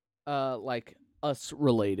 Like us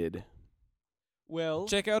related. Well,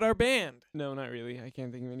 Check out our band. no, not really. I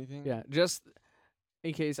can't think of anything. Yeah, just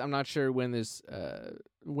in case I'm not sure when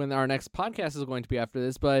when our next podcast is going to be after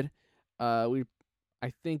this, but I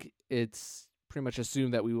think it's pretty much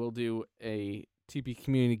assumed that we will do a TP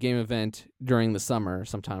community game event during the summer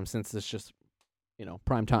sometime, since it's just,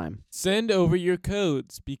 prime time. Send over your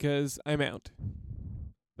codes because I'm out.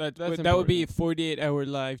 That would be 48-hour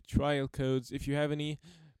live trial codes. If you have any,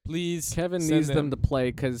 please. Kevin send needs them to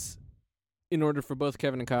play because in order for both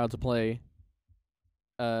Kevin and Kyle to play,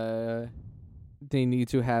 they need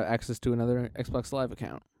to have access to another Xbox Live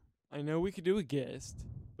account. I know we could do a guest,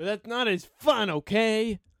 But that's not as fun,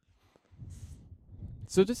 okay?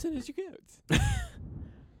 So just send us your codes.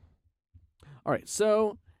 All right,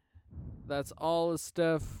 so that's all the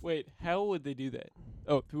stuff. Wait, how would they do that?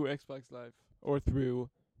 Oh, through Xbox Live or through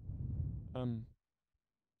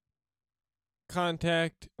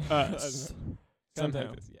Contact us. Somehow.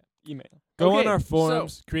 contact us, yeah, email. Go on Okay, our so-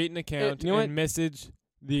 forums, create an account, you know what? and message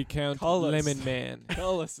the account Call us. Lemon Man.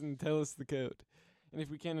 Call us and tell us the code. And if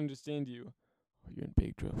we can't understand you, you're in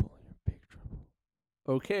big trouble. You're in big trouble.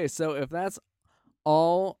 Okay, so if that's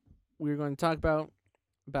all we're going to talk about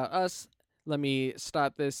us, let me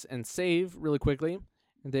stop this and save really quickly,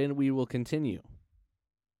 and then we will continue.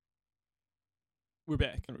 We're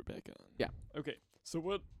back. And we're back on. Yeah. Okay. So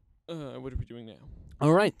what are we doing now?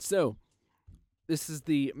 All right, so this is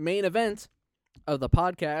the main event of the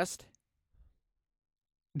podcast.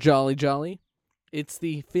 Jolly Jolly. It's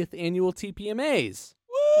the 5th annual TPMAs,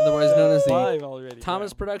 otherwise known as the 5 already.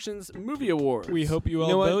 Thomas Wow. Productions Movie Awards. We hope you all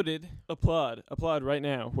know what? voted. Applaud right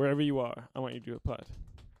now, wherever you are. I want you to applaud.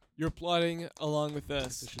 You're applauding along with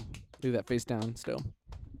us. do that face down still.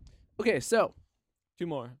 Okay, so 2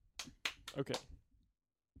 more. Okay.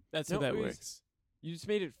 That's No, how that it was- works. You just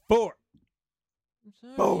made it 4. I'm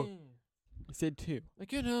sorry. 4. I said 2. I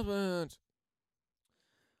can't help it.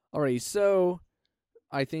 alrighty, so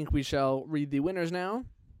I think we shall read the winners now.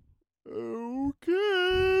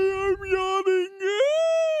 Okay, I'm yawning.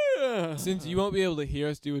 Since you won't be able to hear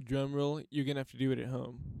us do a drum roll, you're gonna have to do it at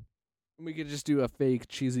home. We could just do a fake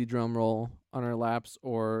cheesy drum roll on our laps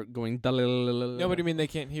or going. No, what do you mean they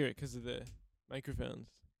can't hear it because of the microphones?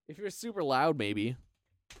 If you're super loud, maybe.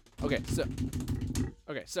 Okay,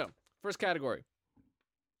 so first category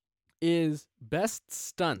is best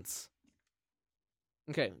stunts.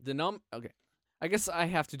 Okay, okay. I guess I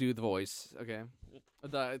have to do the voice. Okay,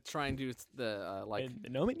 try and do the like And the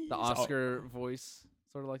nominees the are- Oscar voice,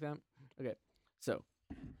 sort of like that. Okay, so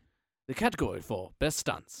the category for best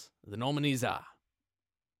stunts, the nominees are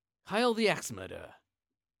Kyle the Axe Murderer,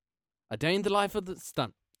 A Day in the Life of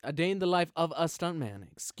a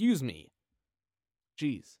Stuntman. Excuse me.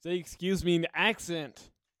 Jeez. Say excuse me in the accent.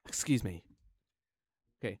 Excuse me.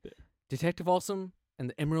 Okay. Detective Awesome and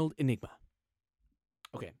the Emerald Enigma.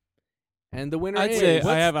 Okay. And the winner I'd is say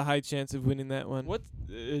I have a high chance of winning that one. What?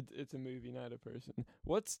 It's a movie, not a person.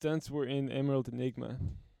 What stunts were in Emerald Enigma?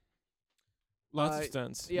 Lots of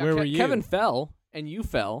stunts. Yeah, Where were you? Kevin fell and you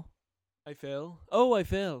fell. I fell. Oh, I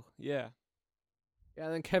fell. Yeah. Yeah,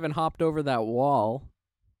 then Kevin hopped over that wall.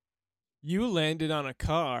 You landed on a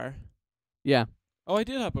car. Yeah. Oh, I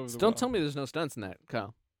did hop over the Don't wall. tell me there's no stunts in that,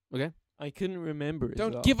 Kyle. Okay? I couldn't remember.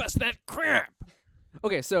 Don't give us that crap.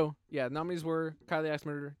 Okay, so, yeah, nominees were Kyle the Axe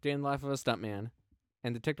Murderer, Day in the Life of a Stuntman,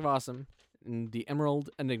 and Detective Awesome, and the Emerald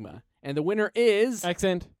Enigma. And the winner is...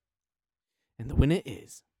 accent. And the winner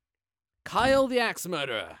is... Kyle the Axe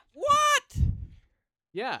Murderer. What?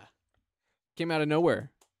 Yeah. Came out of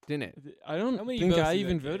nowhere, didn't it? I don't How many think votes I did that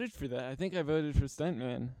even get? voted for that. I think I voted for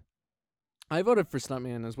Stuntman. I voted for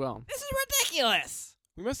Stuntman as well. This is ridiculous.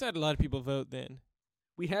 We must have had a lot of people vote then.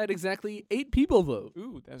 We had exactly 8 people vote.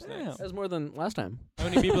 Ooh, that was Damn. nice. That's more than last time. How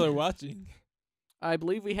many people are watching? I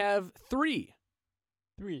believe we have 3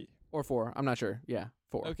 3. or 4. I'm not sure. Yeah,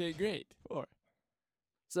 4. Okay, great. 4.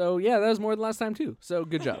 So, yeah, that was more than last time, too. So,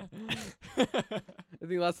 good job. I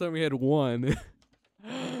think last time we had 1.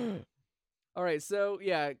 All right, so,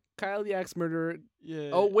 yeah, Kyle the Axe Murderer. Yeah.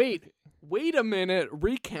 Oh, wait. Wait a minute.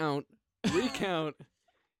 Recount.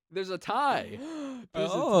 There's a tie.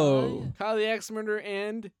 There's a Oh. tie? Kyle the Axe Murderer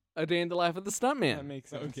and A Day in the Life of the That Stuntman. makes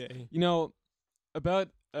sense. Okay. You know, about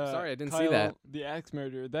Sorry, I didn't see Kyle, that. the axe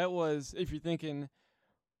murder. That was, if you're thinking,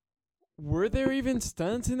 were there even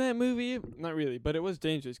stunts in that movie? Not really, but it was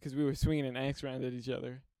dangerous because we were swinging an axe around at each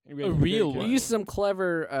other. And we had A to be very real We careful. one. used some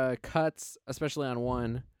clever cuts, especially on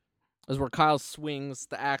one. Is where Kyle swings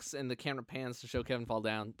the axe and the camera pans to show Kevin fall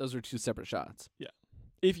down. Those are 2 separate shots.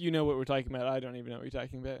 If you know what we're talking about, I don't even know what you're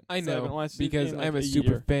talking about. I 'Cause haven't know watched it because in, like, I'm a a super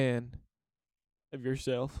year fan. of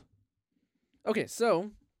yourself. Okay,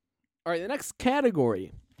 so, all right, the next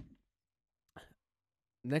category.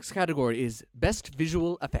 Next category is Best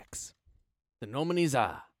Visual Effects. The nominees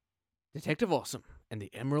are Detective Awesome and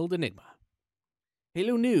the Emerald Enigma.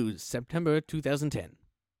 Halo News, September 2010.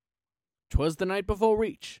 'Twas the Night Before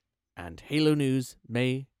Reach, and Halo News,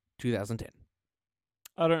 May 2010.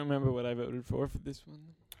 I don't remember what I voted for this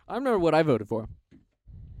one. I remember what I voted for.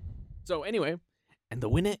 So, anyway, and the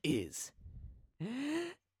winner is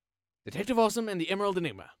Detective Awesome and the Emerald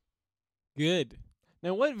Enigma. Good.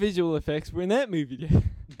 Now, what visual effects were in that movie?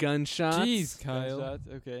 Gunshots. Jeez, Kyle. Gunshots,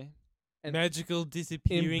 okay. And Magical in blood.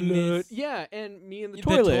 disappearingness. Yeah, and me in the The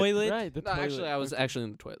toilet. toilet? Right, the No, toilet. actually, I was Okay. actually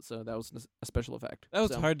in the toilet, so that was a special effect. That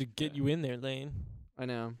was So, hard to get you in there, Lane. I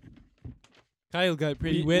know. Kyle got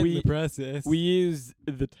pretty We- wet in we- the process. We used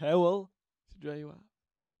the towel to dry you off.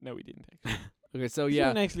 No, we didn't actually. Okay, so You yeah,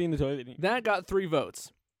 weren't actually in the toilet. that got 3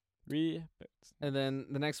 votes. 3 votes. And then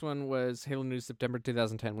the next one was Halo News September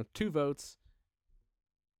 2010 with 2 votes.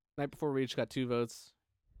 Night Before Reach got 2 votes.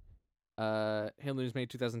 Halo News May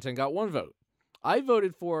 2010 got 1 vote. I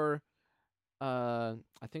voted for I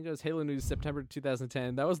think it was Halo News September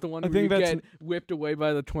 2010. That was the one I where think you that's get whipped away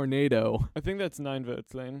by the tornado. I think that's 9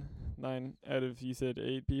 votes, Lane. 9 out of, you said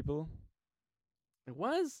 8 people. It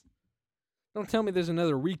was? Don't tell me there's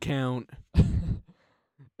another recount.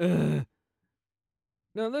 Ugh.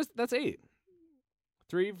 No, that's 8.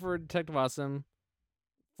 3 for Detective Awesome.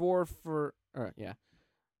 4 for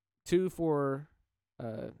 2 for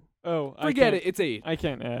Oh, forget it. It's 8. I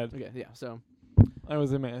can't add. Okay, yeah. So I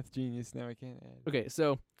was a math genius. Now I can't add. okay,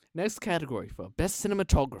 so next category for best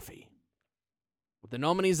cinematography. The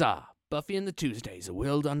nominees are Buffy and the Tuesdays: A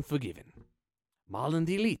World Unforgiven, Marlon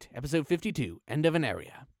the Elite, Episode 52, End of an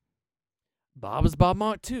Area, Barb's Bob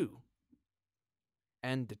Mark 2,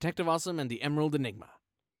 and Detective Awesome and the Emerald Enigma.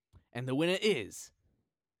 And the winner is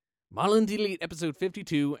Marlon the Elite, Episode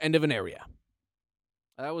 52, End of an Area.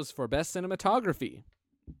 That was for best cinematography.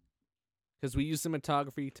 Because we use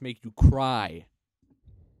cinematography to make you cry.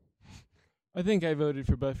 I think I voted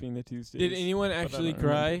for Buffy and the Tuesdays. Did anyone but I actually don't remember.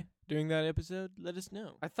 cry during that episode? Let us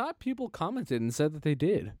know. I thought people commented and said that they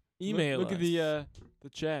did. Email Look us. at the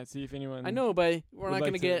chat. See if anyone. I know, but we're would not like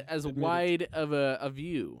going to to get as admit it. wide of a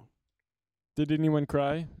view. Did anyone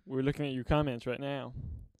cry? We're looking at your comments right now.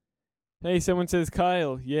 Hey, someone says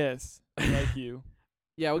Kyle. Yes, I like you.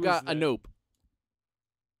 Yeah, we Who got is a that? nope.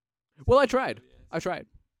 Well, I tried.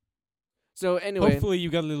 So anyway, Hopefully you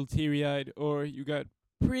got a little teary-eyed, or you got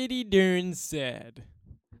pretty darn sad.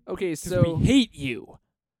 okay, 'Cause so we hate you.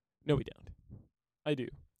 No, we don't. I do.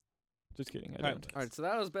 Just kidding. I Kyle don't. does. all right, so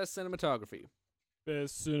that was best cinematography.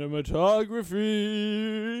 Best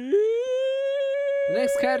cinematography. The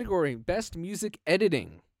next category, best music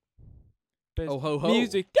editing. Best Oh ho ho.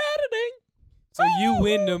 music editing. So you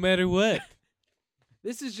win no matter what.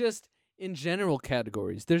 This is just in general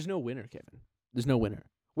categories. There's no winner, Kevin. There's no winner.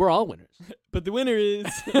 We're all winners. But the winner is.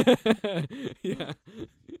 Yeah.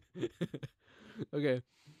 Okay.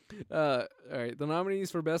 All right. The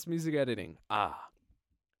nominees for best music editing.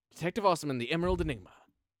 Detective Awesome and the Emerald Enigma,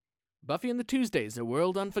 Buffy and the Tuesdays: A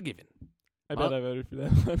World Unforgiven, I bet I voted for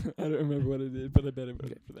that one. I don't remember what I did, but I bet I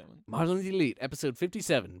voted for that one. Marlon the Elite, Episode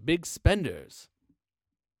 57, Big Spenders,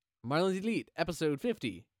 Marlon the Elite, Episode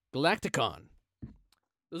 50, Galacticon.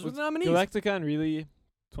 Those were Was the nominees. Galacticon really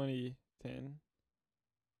 2010?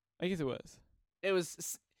 I guess it was. It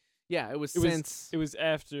was, it was It was- since, It was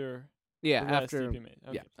after yeah, the last after, EP made.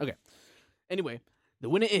 Okay. yeah, okay. Anyway, the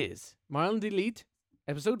winner is Marlon the Elite,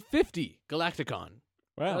 Episode 50, Galacticon.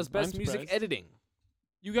 Wow. That was best I'm music surprised. editing.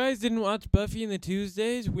 You guys didn't watch Buffy and the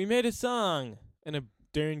Tuesdays? We made a song, and a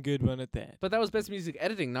darn good one at that. But that was best music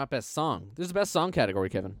editing, not best song. There's a best song category,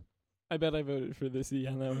 Kevin. I bet I voted for the C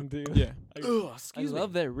on that one too. Yeah. Ugh, I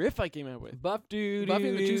love that riff I came up with. Buffy and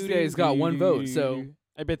the Tuesdays got 1 vote, so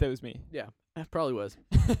I bet that was me. it probably was.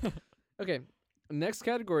 Okay, next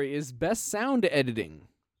category is best sound editing.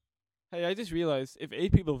 Hey, I just realized if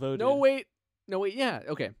 8 people voted. No, wait, yeah,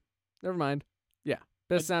 okay. Never mind. Yeah,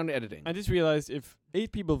 best sound editing. I just realized if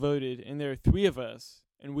 8 people voted and there are 3 of us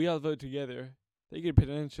and we all vote together, they could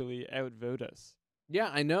potentially outvote us. Yeah,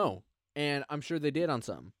 I know. And I'm sure they did on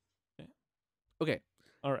some. Yeah. Okay.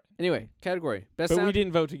 All right. Anyway, category. Best But we sound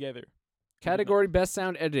didn't vote together. category best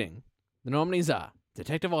sound editing. The nominees are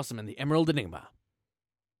Detective Awesome and the Emerald Enigma,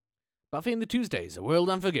 Buffy and the Tuesdays: A World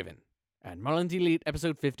Unforgiven, and Marlon the Elite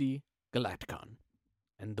Episode 50, Galacticon.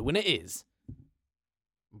 And the winner is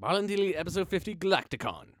Marlon the Elite Episode 50,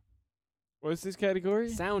 Galacticon. What's this category?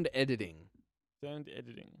 Sound editing. Sound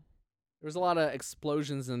editing. There was a lot of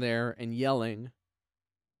explosions in there and yelling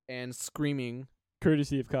and screaming.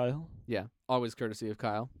 Courtesy of Kyle. Yeah, always courtesy of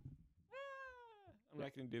Kyle. I'm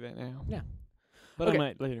not going to do that now. Yeah. But Okay. I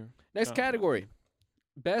might later. Next Oh. category.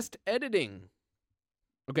 Best editing.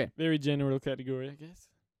 Okay. Very general category, I guess.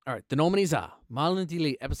 All right. The nominees are Marlon the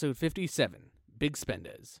Elite Episode 57, Big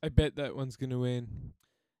Spenders, I bet that one's gonna win.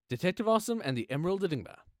 Detective Awesome and the Emerald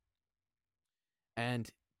Enigma, and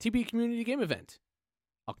TP Community Game Event,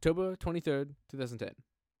 October 23rd, 2010.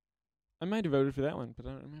 I might have voted for that one, but I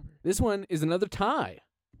don't remember. This one is another tie,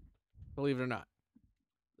 believe it or not.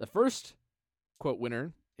 The first quote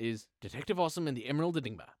winner is Detective Awesome and the Emerald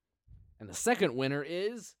Enigma, and the second winner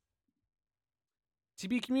is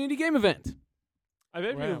TB Community Game Event. I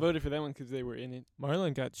bet Wow. people voted for that one because they were in it.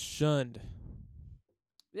 Marlon got shunned.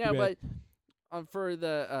 Yeah, Too but bad. for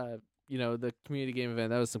the the community game event,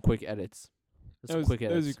 that was some quick edits. That was a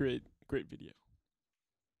great video.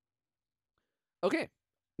 Okay,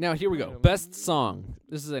 now here we go. Yeah, Best song.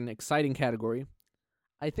 This is an exciting category.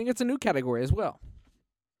 I think it's a new category as well.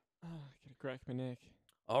 Gonna crack my neck.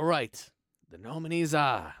 All right, the nominees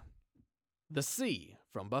are The Sea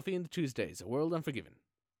from Buffy and the Tuesdays, A World Unforgiven,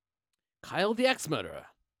 Kyle the Axe Murderer,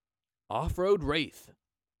 Off-Road Wraith.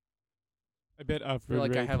 I bet I feel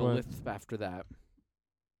like I have a list after that.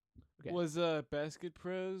 Okay. Was Basket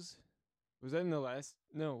Pros? Was that in the last?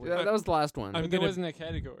 No. Yeah, that was the last one. I'm But there gonna- wasn't a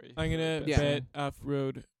category. I'm gonna Yeah. bet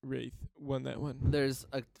Off-Road Wraith won that one. There's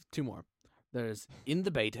two more. There's In the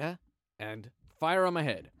Beta and Fire on My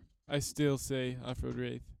Head. I still say Off-Road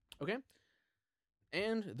Wraith.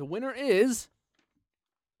 And the winner is...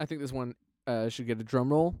 I think this one should get a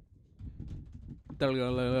drum roll.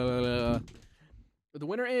 The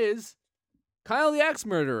winner is Kyle the Axe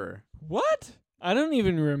Murderer. What? I don't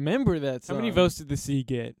even remember that How song. many votes did the sea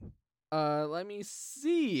get? Let me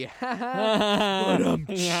see. I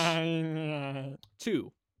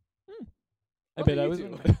 2. bet I you was two.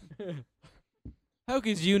 one. How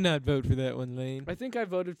could you not vote for that one, Lane? I think I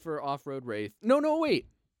voted for Off-Road Wraith. No, wait.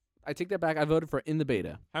 I take that back. I voted for In the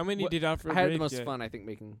Beta. How many What- did Off-Road I had Wraith the most get? fun, I think,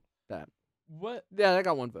 making that. What? Yeah, I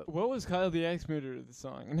got one vote. What was Kyle the Axe Murderer the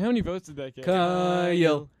song? And how many votes did that get? Kyle,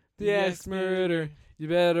 the the Axe Axe Murderer. You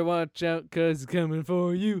better watch out, 'cause he's coming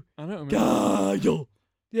for you. I don't remember. Kyle,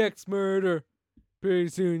 the Axe Murderer. Pretty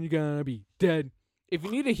soon you're gonna be dead. If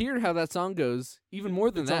you need to hear how that song goes, even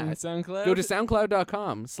more than It's on that, SoundCloud. go to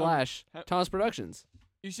soundcloud.com/Thomas Productions.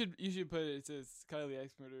 You should put it. It says Kyle the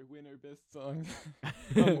Axe Murderer winner best song.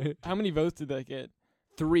 How many votes did that get?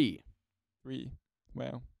 3. 3.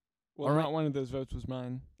 Wow. Well, All right. not one of those votes was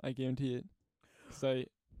mine. I guarantee it. 'Cause I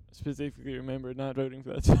specifically remember not voting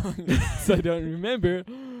for that song, so I don't remember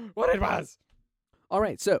what it was. All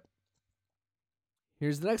right, so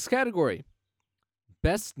here's the next category.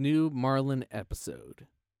 Best New Marlin Episode.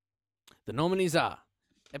 The nominees are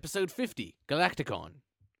Episode 50, Galacticon.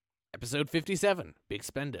 Episode 57, Big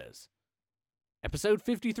Spenders. Episode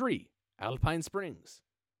 53, Alpine Springs.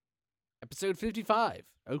 Episode 55,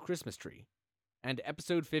 Oh Christmas Tree. And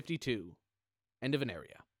Episode 52, End of an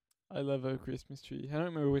Area. I love Oh Christmas Tree. I don't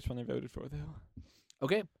remember which one I voted for though.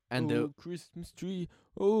 Okay, and oh Christmas tree,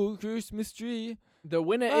 oh Christmas tree. the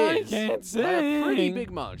winner I is, can't by a pretty sing. big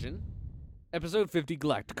margin, Episode 50,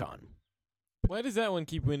 Galacticon. Why does that one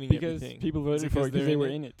keep winning Because everything? people Is voted it for it 'cause because they're they in were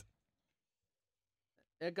it? in it.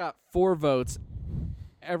 It got 4 votes.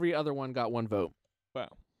 Every other one got 1 vote.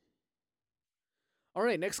 Wow. All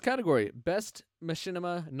right, next category. Best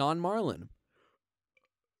Machinima Non-Marlin.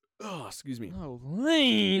 Oh, excuse me. Oh, You're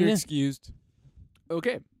Lane. excused.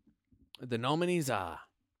 Okay. The nominees are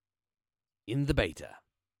In the Beta,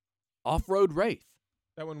 Off-Road Wraith,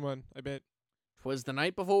 That one won, I bet. 'Twas the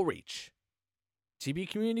Night Before Reach, TB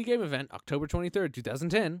Community Game Event, October 23rd,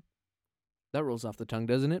 2010. That rolls off the tongue,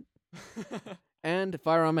 doesn't it? And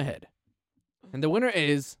Fire on My Head. And the winner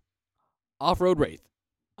is Off-Road Wraith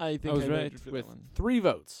I think I was I right. voted for with that one. 3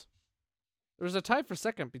 votes. There was a tie for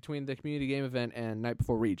second between the Community Game Event and Night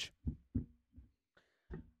Before Reach.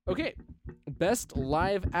 Okay. Best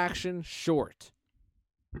Live Action Short.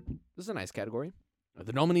 This is a nice category.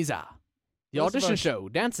 The nominees are The Most of Audition our Show,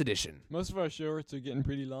 Dance Edition. Most of our shorts are getting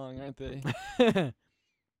pretty long, aren't they? I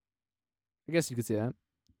guess you could say that.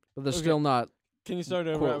 But they're Okay. still not. Can you start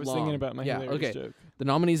over? Quote I was long. thinking about my Yeah, hilarious okay. joke. The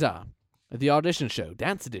nominees are The Audition Show,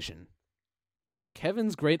 Dance Edition.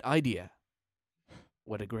 Kevin's Great Idea.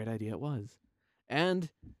 What a great idea it was. And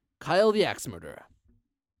Kyle the Axe Murderer.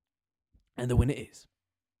 And the winner is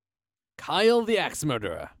Kyle the Axe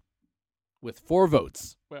Murderer with 4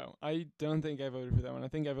 votes. Well, I don't think I voted for that one. I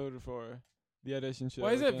think I voted for the audition show.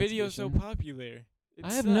 Why is that Dance video so Edition. popular? It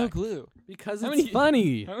I have no sucked. clue. Because How it's many-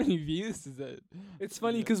 funny. How many views is that? It's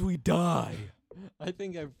funny because we die. I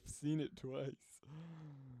think I've seen it twice.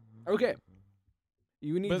 Okay.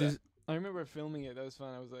 You need But, to. I remember filming it. That was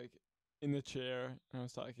fun. I was like in the chair and I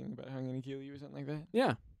was talking about how I'm gonna kill you or something like that.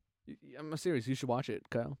 Yeah. I'm serious. You should watch it,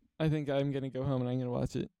 Kyle. I think I'm gonna go home and I'm gonna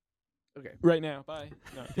watch it Okay. right now. Bye.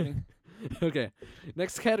 No, I'm kidding. Okay.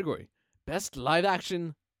 Next category. Best live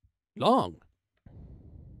action long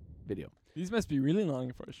video. These must be really long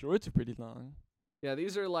if our shorts are pretty long. Yeah,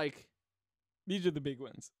 these are like These are the big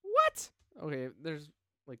ones. what? Okay, there's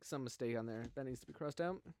like some mistake on there that needs to be crossed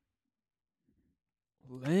out.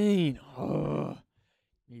 Lane. Oh,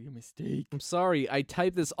 made a mistake. I'm sorry. I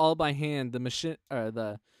typed this all by hand. The machine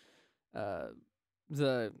the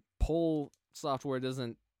poll software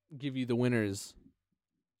doesn't give you the winners,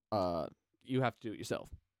 you have to do it yourself.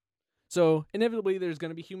 So inevitably, there's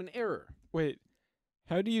going to be human error. Wait,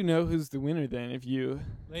 how do you know who's the winner then? If you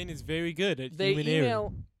Lane is very good at They human error.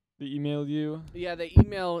 email, they email you, they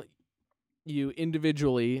email you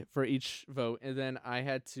individually for each vote, and then I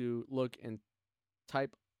had to look and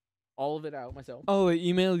type all of it out myself. oh, they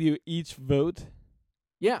email you each vote.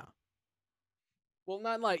 Yeah. Well,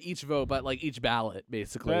 not like each vote, but like each ballot,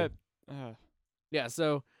 basically. That, Yeah.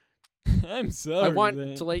 So I'm sorry. I want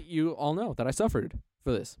Lane. to let you all know that I suffered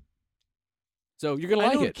for this. So you're gonna I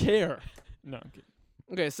like don't it. care. No, I'm kidding.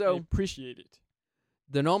 Okay. I So appreciate it.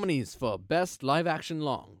 the nominees for Best Live Action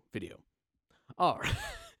Long Video are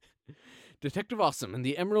Detective Awesome and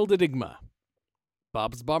the Emerald Enigma,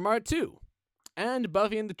 Bob's Barmart 2, and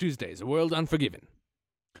Buffy and the Tuesdays, A World Unforgiven.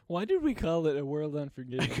 Why did we call it A World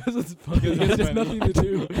Unforgiven? Because it's funny. Because It it's has funny. nothing to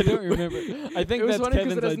do. I don't remember. I think it was that's funny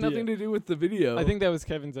because Kevin's it has idea. nothing to do with the video. I think that was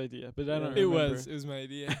Kevin's idea, but I don't It remember. was. It was my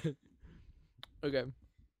idea. Okay.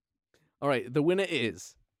 All right. The winner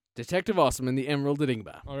is Detective Awesome and the Emerald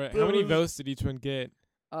Enigma. All right. How many votes did each one get?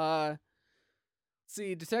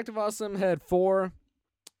 See, Detective Awesome had 4.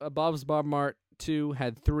 Bob's Barmart 2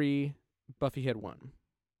 had 3. Buffy had 1.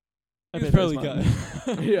 I He was bet that's probably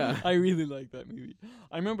mine. got- Yeah. I really like that movie.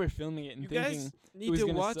 I remember filming it and You thinking guys need was to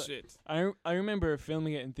gonna watch suck. it. I remember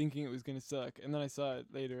filming it and thinking it was gonna suck, and then I saw it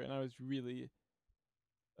later, and I was really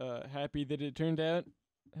happy that it turned out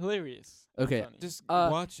hilarious. and Okay. funny. Just Uh,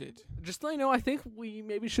 watch it. Just to let you know, I think we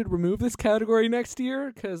maybe should remove this category next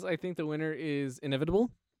year because I think the winner is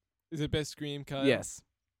inevitable. Is it best scream, Kyle? Yes.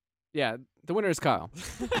 Yeah, the winner is Kyle.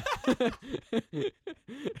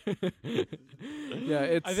 Yeah,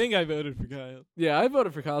 it's. I think I voted for Kyle. Yeah, I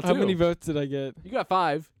voted for Kyle too. How many votes did I get? You got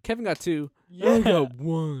 5. Kevin got 2. Yeah. I got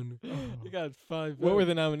 1. You got 5. What were votes.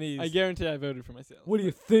 the nominees? I guarantee I voted for myself. What do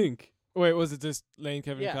you think? Wait, was it just Lane,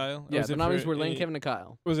 Kevin, Yeah. and Kyle? Or Yeah, was the it nominees for were Lane, any- Kevin, and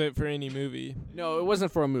Kyle. Was it for any movie? No, it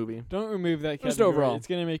wasn't for a movie. Don't remove that Just category. overall. It's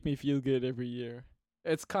gonna make me feel good every year.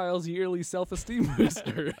 It's Kyle's yearly self-esteem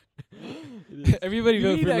booster. It is. Everybody You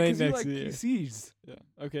vote need for that Lane 'cause you next like year. PCs. Yeah.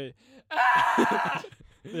 Okay.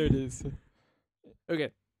 There it is. Okay.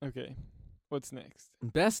 Okay. What's next?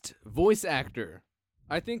 Best voice actor.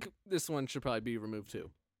 I think this one should probably be removed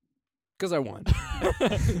too. Because I won.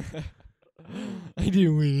 I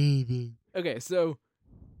didn't win anything. Okay, so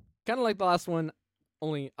kind of like the last one,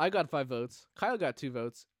 only I got 5 votes, Kyle got 2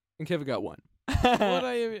 votes, and Kevin got 1. What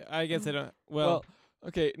I guess I don't. Well,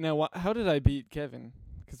 okay. Now, how did I beat Kevin?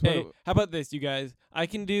 Because hey, how about this, you guys? I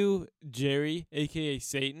can do Jerry, aka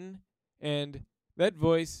Satan, and that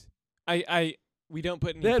voice. We don't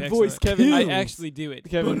put any That effects on voice it. Kevin. I kills. actually do it.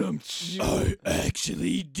 Kevin, I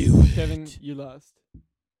actually do it. Kevin, you lost.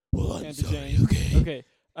 Well, I'm Can't be sorry. changed. Okay. Okay.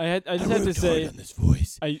 I just I have to worked say, hard on this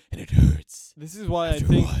voice, I- and it hurts. this is why After I a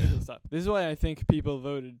think. while. Okay, stop. This is why I think people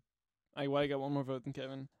voted. Why I got 1 more vote than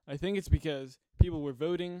Kevin. I think it's because people were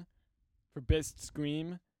voting for best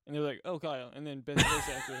scream, and they're like, "Oh, Kyle," and then best voice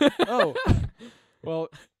actor. Oh, well,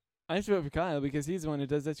 I have to vote for Kyle because he's the one who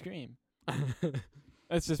does that scream.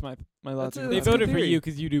 That's just my logic. They That's a good voted for theory. you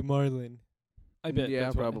because you do Marlon. I bet. Yeah,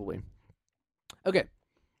 that's why. probably. Okay,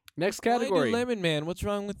 next Well, I category. do Lemon Man. What's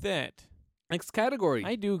wrong with that? Next category.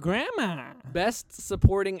 I do Grandma. Best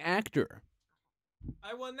supporting actor.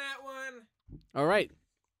 I won that one. All right.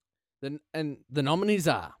 And the nominees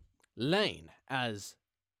are Lane as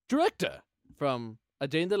director from A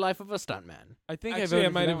Day in the Life of a Stuntman, I think Actually, I I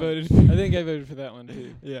might have voted. voted. I think I voted for that one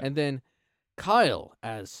too. Yeah. and then Kyle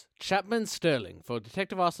as Chapman Sterling for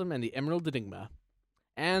Detective Awesome and the Emerald Enigma,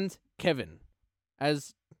 and Kevin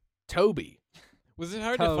as Toby. Was it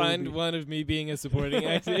hard to find Toby. one of me being a supporting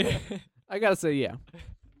actor? I gotta say, yeah.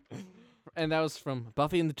 And that was from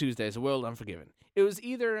Buffy and the Tuesdays, A World Unforgiven. It was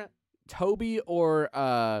either Toby or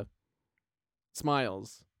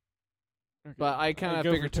Smiles, Okay. but I kind of go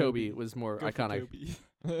for figured Toby was more Go for iconic.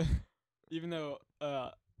 Toby. Even though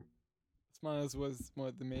Smiles was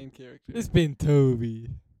more the main character. It's been Toby.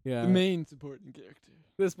 Yeah, the main supporting character.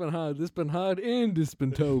 this been hard, and this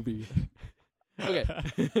been Toby. Okay.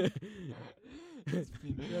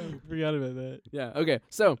 Forgot about that. Yeah. Okay.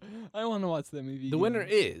 So I want to watch that movie. the winner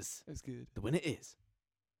is That's good.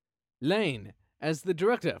 Lane as the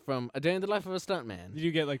director from A Day in the Life of a Stuntman, Did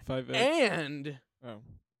you get like 5 votes? and Oh.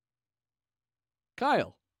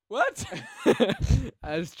 Kyle What?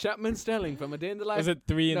 as Chapman Sterling from A Day in the Life. Was it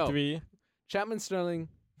 3 and No. 3? Chapman Sterling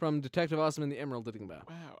from Detective Awesome and the Emerald Enigma.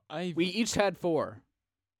 Wow. We each had 4.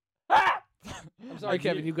 I'm sorry,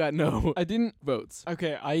 Kevin, you got no I didn't. votes.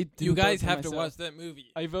 Okay, I. Do You vote guys for have to myself. watch that movie.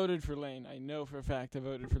 I voted for Lane. I know for a fact I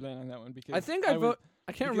voted for Lane on that one because I think I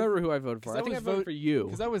I can't Because- remember who I voted for. 'cause I I think I was voted for you.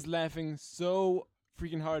 Because I was laughing so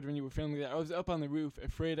freaking hard when you were filming that. I was up on the roof,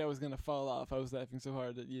 afraid I was gonna fall off. I was laughing so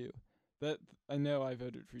hard at you. That I know I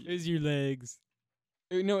voted for you. Is your legs?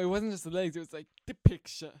 No, it wasn't just the legs. It was like the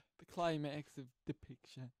picture, the climax of the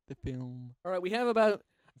picture, the film. All right, we have about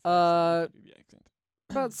The accent.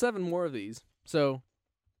 about 7 more of these. So,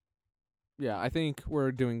 yeah, I think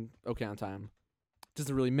we're doing okay on time.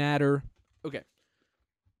 Doesn't really matter. Okay.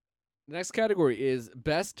 The next category is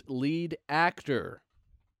Best Lead Actor.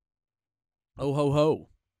 Oh ho ho.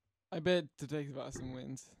 I bet Detective Awesome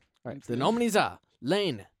wins. All right, That's the good. nominees are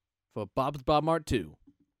Lane for Bob's Bob Mart 2,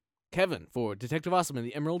 Kevin for Detective Awesome and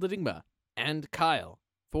the Emerald Enigma, and Kyle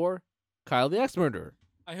for Kyle the Axe Murderer.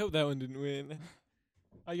 I hope that one didn't win.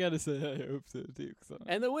 I gotta say, I hope so too.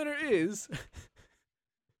 And the winner is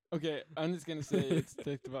Okay, I'm just gonna say it's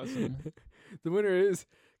Detective Awesome. the winner is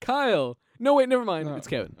Kyle. No, wait, never mind. No. It's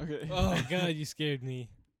Kevin. Okay. Oh God, you scared me.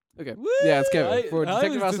 Okay. Yeah, it's Kevin I- for I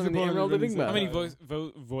Detective was Awesome and the disappointed Emerald when he Enigma. said How many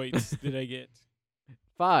that. votes did I get?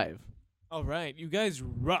 5. All right, you guys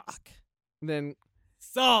rock. Then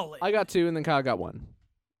Solid. I got 2, and then Kyle got 1.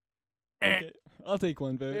 Okay, I'll take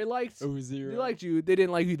one They vote liked over 0. they liked you. They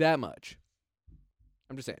didn't like you that much.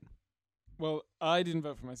 I'm just saying. Well, I didn't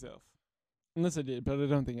vote for myself. Unless I did, but I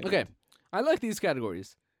don't think I Okay. I like these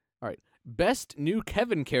categories. All right. Best new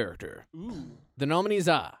Kevin character. Ooh, The nominees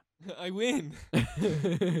are I win.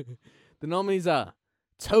 the nominees are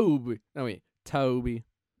Toby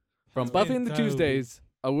from Buffy and the Toby. Tuesdays,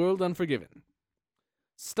 A World Unforgiven.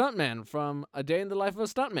 Stuntman from A Day in the Life of a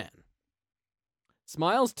Stuntman.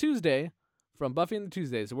 Smiles Tuesday from Buffy and the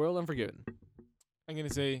Tuesdays, A World Unforgiven. I'm gonna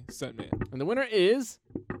say Stuntman. And the winner is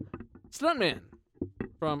Stuntman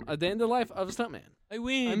from A Day in the Life of a Stuntman. I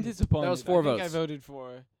win. I'm disappointed. That was 4 I think votes. I voted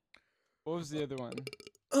for. What was the other one?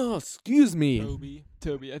 Oh, excuse me. Toby.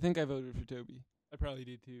 Toby. I think I voted for Toby. I probably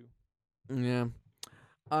did too. Yeah.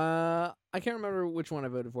 I can't remember which one I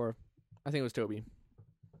voted for. I think it was Toby.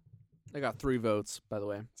 I got 3 votes, by the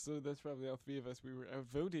way. So that's probably all 3 of us. We were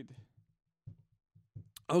outvoted.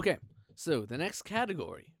 Okay. So the next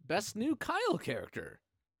category, Best New Kyle Character.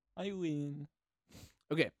 I win.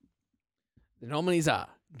 Okay. The nominees are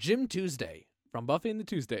Jim Tuesday from Buffy and the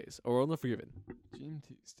Tuesdays, A World Unforgiven. Jim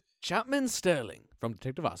Tuesday. Chapman Sterling from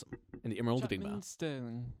Detective Awesome and the Emerald Enigma. Chapman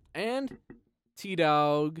Sterling. And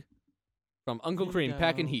T-Dog from Uncle Cream,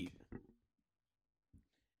 Packin' T-Dog. Heat.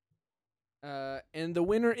 And the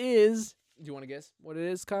winner is... Do you want to guess what it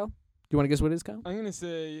is, Kyle? Do you want to guess what it is, Kyle? I'm gonna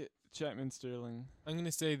say Chapman Sterling. I'm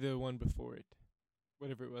gonna say the one before it,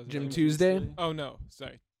 whatever it was. Jim Right? Tuesday? Oh no,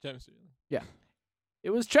 sorry, Jim Sterling. It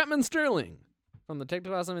was Chapman Sterling from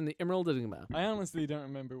Detective Awesome and the Emerald Enigma. I honestly don't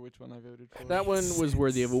remember which one I voted for. That one was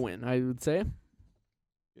worthy of a win, I would say.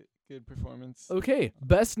 Good performance. Okay,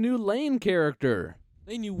 Best New Lane Character.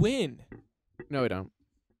 Then you win. No, I don't.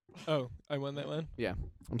 Oh, I won that one.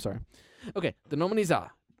 I'm sorry. Okay, the nominees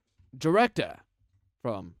are Director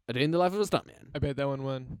from A Day in the Life of a Stuntman, I bet that one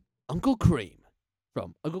won. Uncle Cream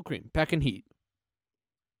from Uncle Cream, Packin' Heat,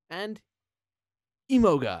 and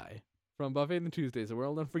Emo Guy from Buffy and the Tuesdays, A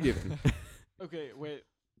World Unforgiven. Okay, wait.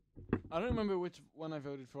 I don't remember which one I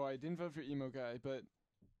voted for. I didn't vote for Emo Guy, but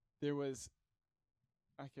there was...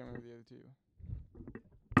 I can't remember the other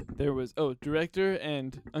 2. There was, Director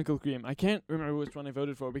and Uncle Cream. I can't remember which one I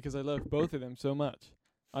voted for because I love both of them so much.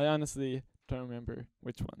 I honestly don't remember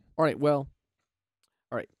which one. All right.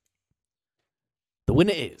 The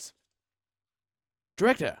winner is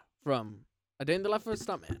Director from A Day in the Life of a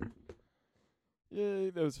Stuntman.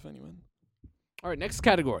 Yay, that was a funny one. All right, next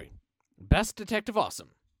category. Best Detective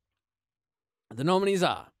Awesome. The nominees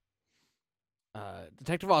are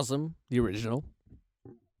Detective Awesome, the original,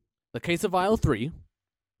 The Case of Isle 3,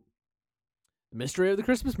 The Mystery of the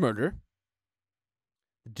Christmas Murder,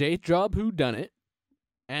 The Day Job Who Done It,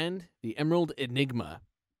 and The Emerald Enigma.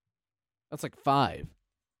 That's like 5.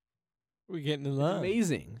 We're getting in line.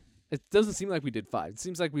 Amazing. It doesn't seem like we did 5. It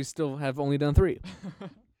seems like we still have only done 3.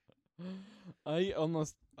 I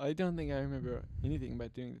don't think I remember anything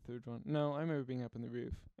about doing the 3rd one. No, I remember being up on the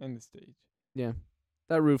roof and the stage.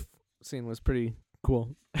 That roof scene was pretty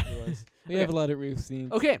cool. It was. We Okay. have a lot of roof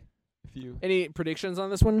scenes. Okay. A few. Any predictions on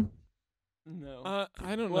this one? No.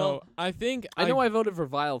 I don't Well, know. I think I know I voted for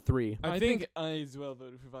Vile 3. I think think I as well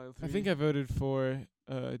voted for Vile 3. I think I voted for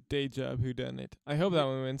Day Job Who Done It. I hope that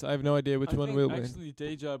one wins. I have no idea which I one think will win. Actually,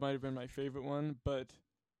 Day Job might have been my favorite one, but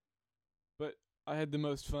I had the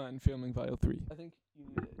most fun filming Vile 3. I think you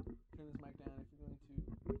need to turn this mic down if you're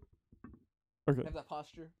going Okay. to have that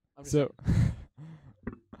posture. So,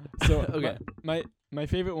 Okay. my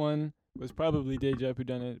favorite one was probably Day Job Who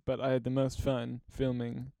Done It, but I had the most fun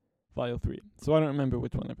filming File 3. So I don't remember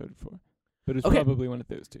which one I voted for. But it was Okay. probably one of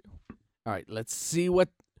those two. All right, let's see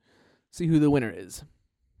who the winner is.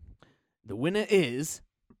 The winner is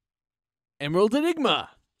Emerald Enigma.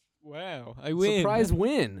 Wow, I win. Surprise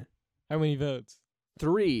win. How many votes?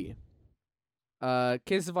 3.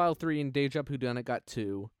 Case of File 3 and Deja Whodunit got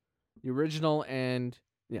 2. The original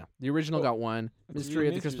got 1. That's a Mystery real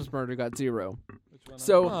of the Christmas mystery. Murder got 0. Which one?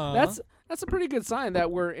 So Aw. that's a pretty good sign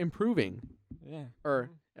that we're improving, Yeah.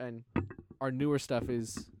 and our newer stuff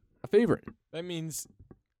is a favorite. That means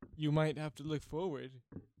you might have to look forward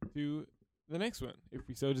to the next one if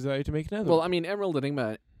we so desire to make another. Well, one. I mean, Emerald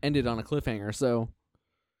Enigma ended on a cliffhanger, so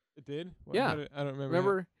It did. Well, Yeah. I don't remember.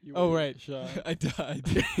 remember. You Oh were right, shy. I died.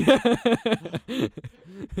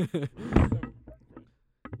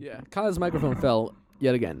 Yeah, Kyle's microphone fell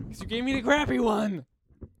yet again. 'Cause you gave me the crappy one.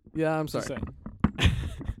 Yeah, I'm Just sorry. saying.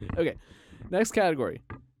 Okay, next category: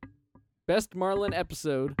 best Marlin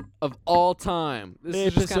episode of all time. This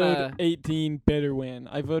is just Episode kind of 18 better win.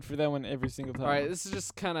 I vote for that one every single time. all right. This is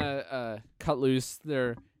just kind of cut loose.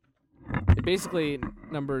 It basically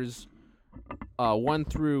numbers 1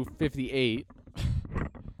 through 58.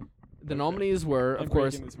 The nominees were, I'm of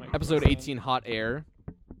course, breaking this microphone episode stand. 18, Hot Air.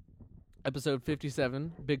 Episode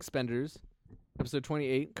 57, Big Spenders. Episode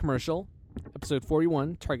 28, Commercial. Episode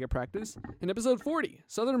 41, Target Practice. And episode 40,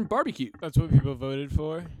 Southern Barbecue. That's what people voted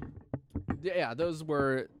for. Yeah, those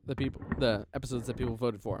were the episodes that people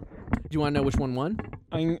voted for. Do you want to know which one won?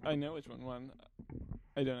 I know which one won.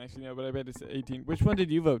 I don't actually know, but I bet it's 18. Which one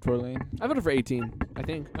did you vote for, Lane? I voted for 18, I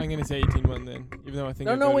think. I'm gonna say 18 won then, even though I think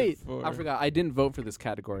I No, voted wait. for. I forgot. I didn't vote for this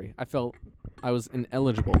category. I felt I was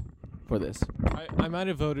ineligible for this. I might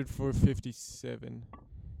have voted for 57.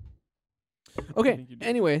 I Okay, think you did.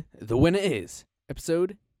 anyway, the winner is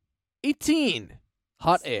episode 18,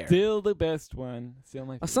 Hot Air. Still the best one. Still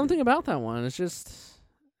my favorite. Something about that one. It's just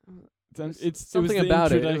It's something it was the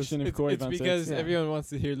about it. It introduction was- of Corey It's Von because Six. yeah. everyone wants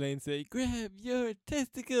to hear Lane say, "Grab your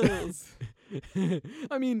testicles."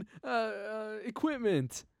 I mean,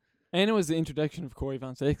 equipment. And it was the introduction of Corey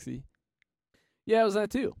Von Sexy. Yeah, it was that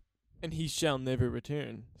too. And he shall never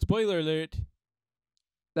return. Spoiler alert.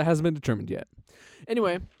 That hasn't been determined yet.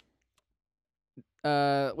 Anyway,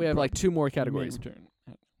 we have like 2 more categories. Return.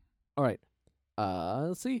 All right.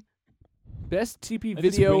 Let's see. Best TP I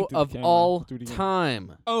just video winked at the of camera. all Do it again.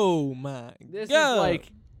 time. Oh my This God. is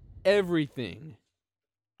like everything.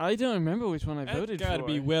 I don't remember which one I That's voted gotta for.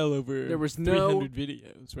 be well over There was no- 300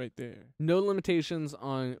 videos right there. No limitations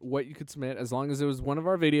on what you could submit as long as it was one of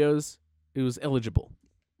our videos. It was eligible.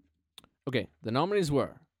 Okay, the nominees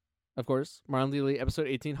were, of course, Marlon Lee episode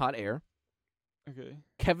 18, Hot Air. Okay.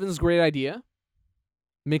 Kevin's Great Idea.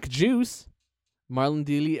 McJuice. Marlon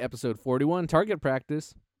Dealey episode 41, Target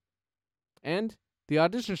Practice. And the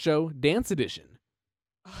audition show, Dance Edition.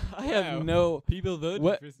 I have Wow. no. People voted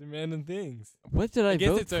What- for some random things. What did I, I guess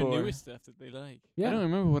vote it's our for? newer stuff that they like. I don't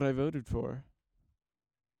remember what I voted for.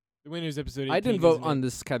 The winner's episode 18. I didn't vote isn't on it?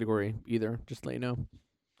 this category either, just to let you know.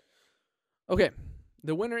 Okay,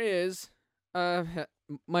 the winner is, might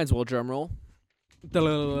as well drum roll.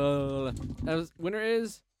 Winner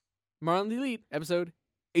is Marlon the Elite, episode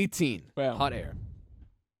 18, Wow. Hot Air.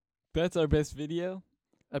 That's our best video.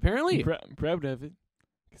 Apparently, I'm proud of it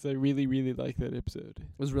because I really, really like that episode. it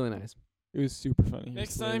was really nice. It was super funny. It was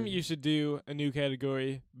Next time hilarious. you should do a new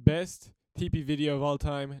category: best TP video of all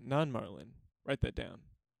time, non-Marlin. Write that down.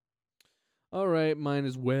 All right, mine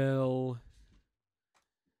as well.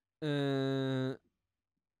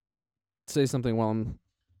 Say something while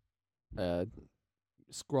I'm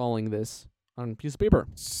scrawling this on a piece of paper.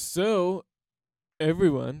 So,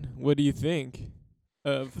 everyone, what do you think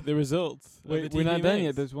of the results? of Wait, the we're not done TVMAs?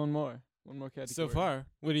 yet. There's one more. One more category. So far,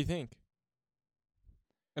 what do you think?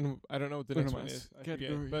 And I don't know what the What next am I one s- is. I forget.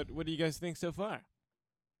 category? But what do you guys think so far?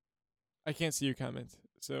 I can't see your comments,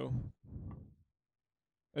 so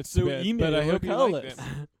that's So too bad. email but I or hope you call like us.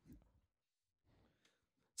 them.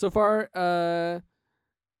 So far,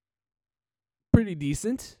 pretty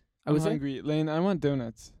decent. I I'm would say. hungry. Lane, I want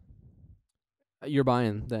donuts. You're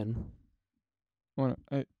buying then.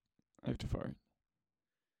 I have to fart.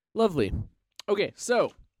 Lovely. Okay,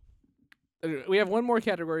 so we have one more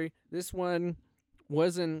category. This one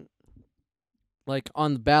wasn't like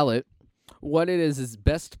on the ballot. What it is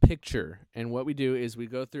best picture, and what we do is we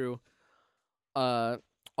go through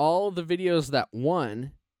all the videos that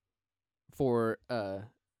won for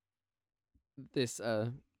this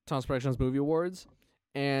Thomas Productions Movie Awards,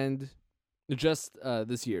 and just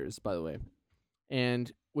this year's, by the way,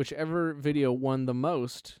 and whichever video won the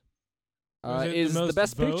most Was it is the most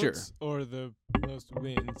best picture. votes or the most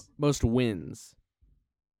wins. Most wins.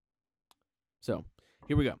 So,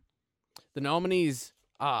 here we go. The nominees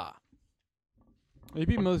are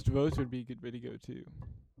Maybe most votes would be a good way to go too.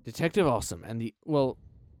 Detective Awesome and the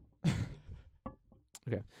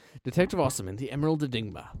okay, Detective Awesome and the Emerald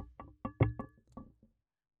Enigma,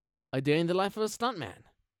 A Day in the Life of a Stuntman,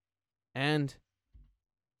 and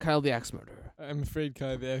Kyle the Axe Murderer. I'm afraid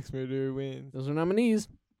Kyle the Axe Murderer wins. Those are nominees.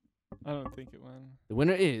 I don't think it won. The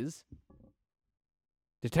winner is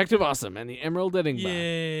Detective Awesome and the Emerald Enigma.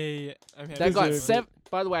 Yay! I'm happy That got deserved 7.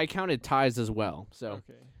 By the way, I counted ties as well. it. So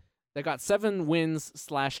Okay. that got 7 wins /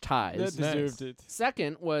 ties. That deserved it.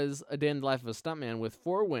 Second was A Day in the Life of a Stuntman with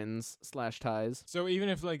 4 wins / ties. So even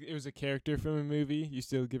if like it was a character from a movie, you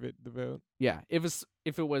still give it the vote. Yeah, if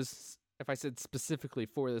I said specifically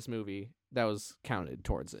for this movie, that was counted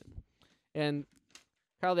towards it. And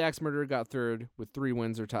Kyle the Axe Murderer got third with 3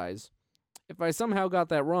 wins or ties. If I somehow got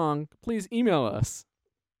that wrong, please email us.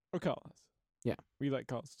 Or call us. Yeah. We like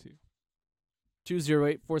calls too.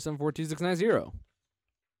 208-474-2690.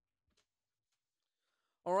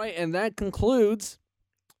 All right, and that concludes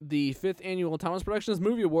the 5th annual Thomas Productions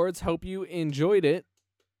Movie Awards. Hope you enjoyed it.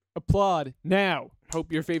 Applaud now.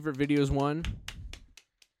 Hope your favorite videos won.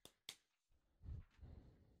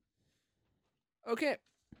 Okay.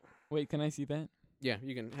 Wait, can I see that? Yeah,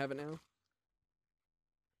 you can have it now.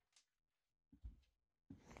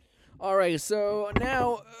 All right, so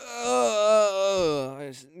now I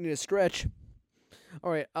just need to stretch. All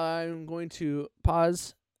right, I'm going to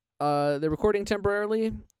pause the recording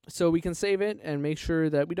temporarily so we can save it and make sure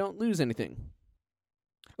that we don't lose anything.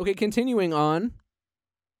 Okay, continuing on.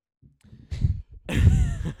 We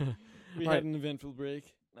All right. had an eventful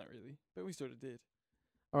break. Not really, but we sort of did.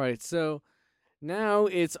 All right, so now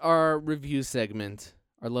it's our review segment,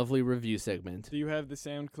 our lovely review segment. Do you have the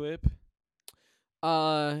sound clip?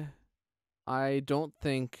 I don't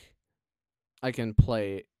think I can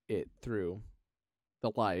play it through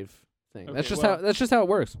the live thing. Okay, That's just well- how it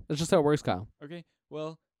works. That's just how it works, Kyle. Okay.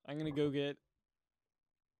 Well, I'm gonna go get.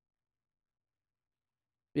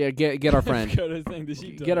 Yeah, get our friend. Forgot his name, the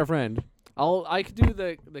sheepdog. Get our friend. I could do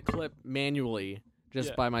the clip manually just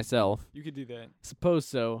Yeah. by myself. You could do that. Suppose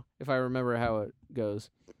so, if I remember how it goes.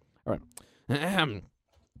 All right.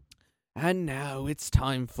 And now it's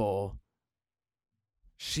time for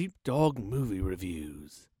Sheepdog movie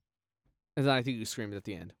reviews. And then I think you screamed at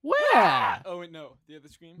the end. Wah! Oh wait, no. The other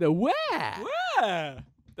scream. The wah! Wah!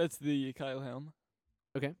 That's the Kyle Helm.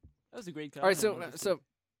 Okay. That was a great Kyle. All right, Helm.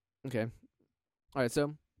 okay. All right,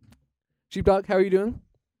 so Sheepdog, how are you doing?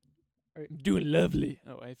 doing lovely.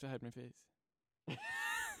 Oh, I have to hide my face.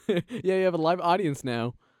 Yeah, you have a live audience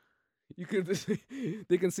now. You can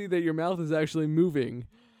they can see that your mouth is actually moving.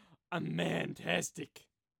 I'm mantastic.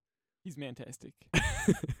 He's mantastic.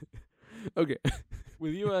 Okay.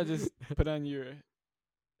 Will you just put on your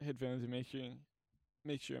headphones and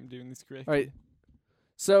make sure I'm doing this correctly? All right.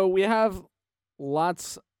 So we have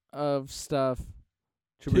lots of stuff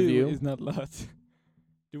to 2 review. is not lots.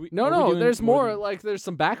 Do we? No, are we no, doing there's more. than- Like, there's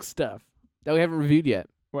some back stuff that we haven't reviewed yet.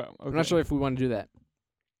 Well, okay. I'm not sure if we want to do that.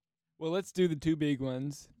 Well, let's do the 2 big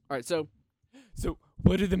ones. All right, so So,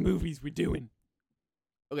 what are the movies we're doing?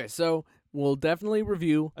 okay, so we'll definitely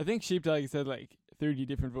review. I think Sheepdog has had like 30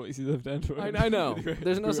 different voices I've done for him. I know.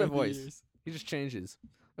 There's no set throughout the voice. years. He just changes.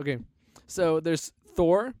 Okay, so there's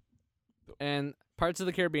Thor and Parts of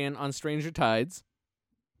the Caribbean on Stranger Tides,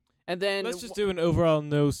 and then Let's just do an overall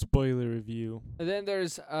no spoiler review. and then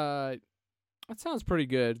there's that sounds pretty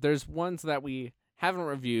good. There's ones that we haven't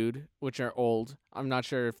reviewed, which are old. I'm not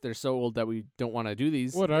sure if they're so old that we don't want to do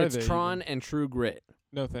these. What are it's they Tron and True Grit.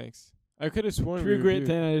 No thanks. I could have sworn True we Grit,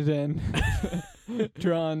 reviewed- 10 out of 10.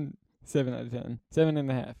 Tron, 7 out of 10.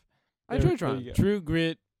 7.5. I There- enjoy Tron. there you go. True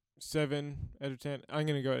Grit, 7 out of 10. I'm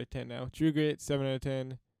going to go out of 10 now. True Grit, 7 out of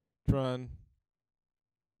 10. Tron,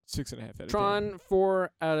 6.5 out of 10. Tron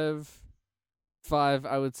 4 out of 5,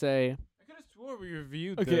 I would say. I could have swore we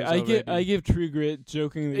reviewed Okay, those I already. give True Grit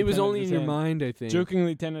jokingly. It was 10 out only of in your 10. mind, I think.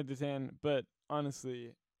 Jokingly 10 out of 10, but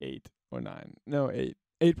honestly 8 or 9. No, 8.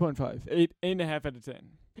 8.5. 8.5 out of 10.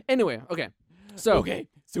 Anyway, okay. So Okay,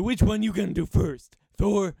 so which one you gonna do first?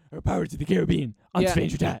 Thor or Pirates of the Caribbean on Yeah.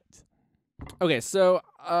 Stranger Tides? okay, so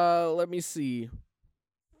let me see.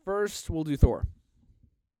 First, we'll do Thor.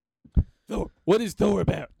 Thor. What is Thor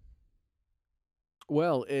about?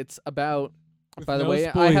 Well, it's about. With By the no way,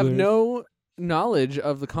 I have spoilers. no knowledge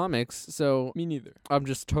of the comics, so Me neither. I'm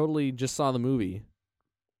just totally just saw the movie,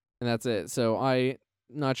 and that's it. So I'm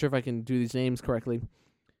not sure if I can do these names correctly.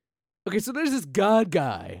 Okay, so there's this god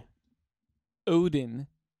guy. Odin.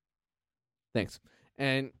 Thanks.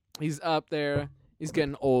 And he's up there. He's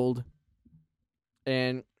getting old,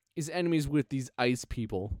 and he's enemies with these ice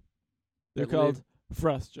people. They're that called live-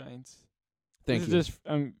 frost giants. Thank this you. is just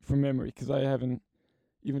from memory because I haven't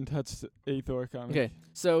even touched a Thor comic. Okay,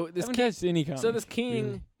 so I this haven't touched any comic. so this king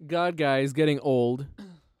really. god guy is getting old,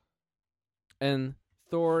 and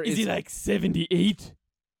Thor Is he like 78?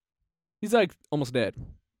 he's like almost dead.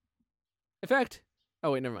 In fact,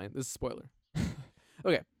 oh wait, never mind. This is a spoiler.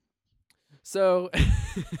 Okay, so I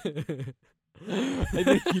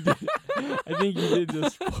think you did. I think you did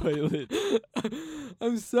just spoil it.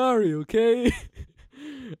 I'm sorry. Okay,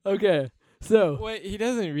 okay. So Wait, he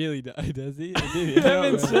doesn't really die, does he? Or did he? I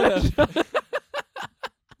Kevin, don't remember. shut up.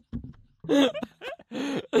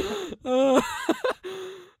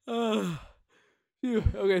 Phew.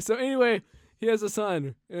 Okay, so anyway, he has a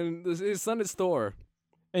son, and his son is Thor.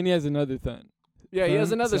 And he has another son. Yeah, he has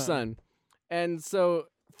Son? another Son. son, and so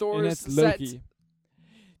And Thor's that's set. Loki.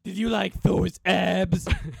 Did you like Thor's abs?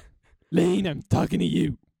 Lane, I'm talking to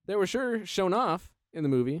you. They were sure shown off in the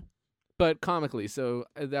movie, but comically, so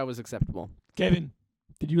that was acceptable. Kevin,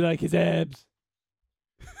 did you like his abs?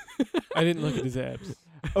 I didn't look at his abs.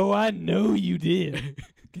 Oh, I know you did.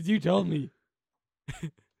 Because you told me.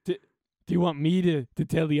 Do you want me to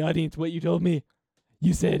tell the audience what you told me?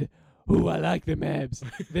 You said, oh, I like them abs.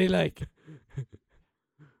 They like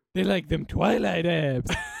them Twilight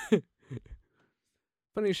abs.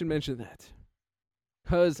 Funny you should mention that,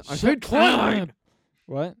 because I Shut said Twilight. up.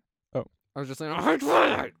 What? I was just saying I hate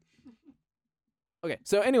Twilight. Okay,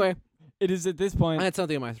 so anyway, It is at this I point. had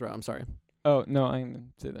something in my throat. I'm sorry. Oh no, I'm gonna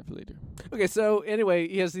say that for later. Okay, so anyway,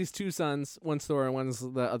 he has these two sons. One's Thor and one's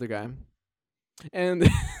the other guy, and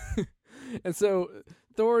and so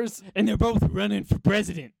Thor's And they're both running for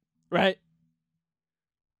president, right?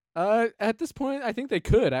 at this point, I think they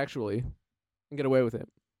could actually and get away with it.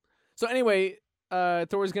 So anyway,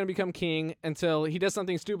 Thor's gonna become king until he does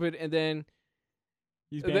something stupid, and then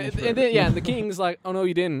He's and banished then forever. yeah, and the king's like, oh no,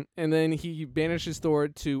 you didn't, and then he banishes Thor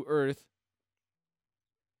to Earth,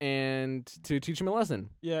 and to teach him a lesson.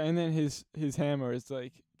 Yeah, and then his hammer is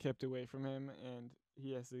like kept away from him, and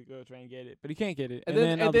he has to go try and get it, but he can't get it. And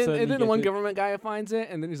then all of a sudden he the gets one it. government guy finds it,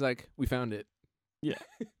 and then he's like, we found it. Yeah.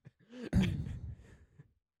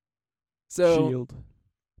 So Shield.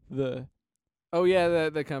 The oh yeah, the I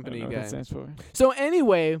don't company know what guy. that stands for. So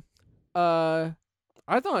anyway, I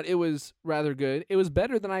thought it was rather good. It was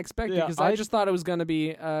better than I expected Yeah, because I I- just thought it was gonna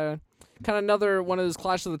be kind of another one of those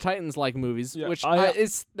Clash of the Titans like movies, Yeah, which I-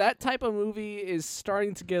 it's that type of movie is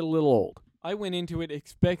starting to get a little old. I went into it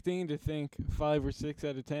expecting to think 5 or 6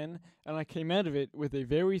 out of 10, and I came out of it with a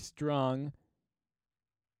very strong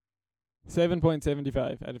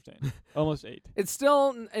 7.75 out of 10. Almost 8. It's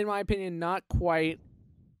still, in my opinion, not quite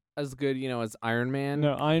as good, as Iron Man.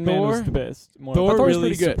 No, Iron Man was Thor- the best. More Thor Thor's really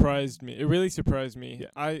pretty good. surprised me. It really surprised me. Yeah.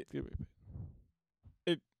 I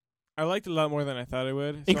liked it a lot more than I thought I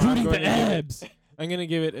would. So Including I'm the abs. I'm gonna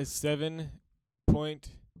give it a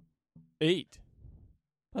 7.8.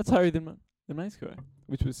 That's higher than my score,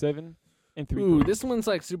 which was 7 and 3. Ooh, this one's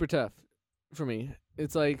like super tough for me.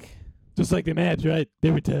 It's like Just like them abs, right? They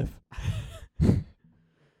were tough.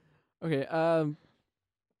 okay,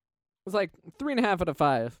 it's like 3.5 out of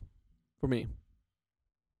 5 for me.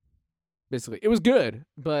 Basically, it was good,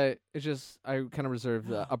 but it's just I kind of reserve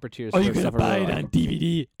the upper tiers. Are for you gonna stuff I buy really it like. on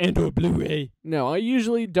DVD and or Blu-ray? No, I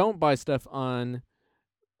usually don't buy stuff on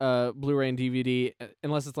Blu-ray and DVD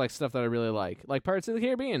unless it's like stuff that I really like Pirates of the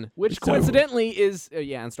Caribbean, which Star Wars. coincidentally is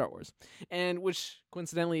and Star Wars, and which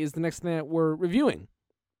coincidentally is the next thing that we're reviewing,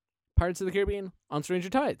 Pirates of the Caribbean on Stranger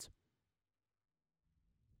Tides.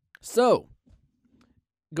 So,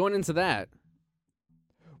 going into that,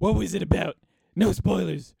 What was it about? No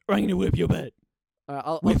spoilers, or I'm gonna whip your butt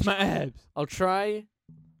with my abs. I'll try.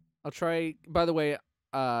 By the way,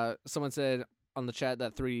 someone said on the chat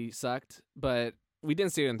that 3D sucked, but we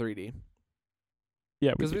didn't see it in 3D.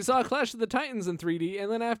 Yeah, Because we saw Clash of the Titans in 3D,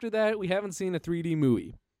 and then after that, we haven't seen a 3D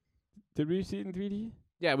movie. did we see it in 3D?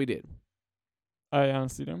 Yeah, we did. I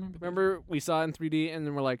honestly don't remember. Remember, we saw it in 3D, and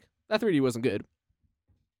then we're like, that 3D wasn't good.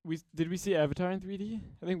 Did we see Avatar in 3D?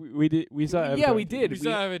 I think we did. We saw Avatar. Yeah, we in 3D. did. We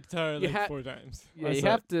saw Avatar you like ha- 4 times. Yeah, I you saw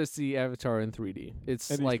have to see Avatar in 3D. It's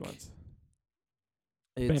At least like, once.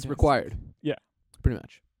 it's Fantastic. required. Yeah. Pretty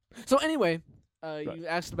much. So anyway, Right. you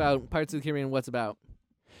asked about Pirates of the Caribbean, what's about.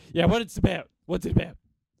 Yeah, what it's about? What's it about?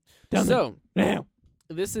 Tell me So, now.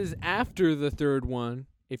 this is after the third one,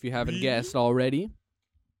 if you haven't Really? guessed already.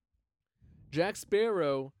 Jack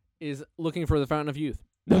Sparrow is looking for the Fountain of Youth.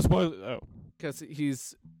 No spoilers. Oh, Because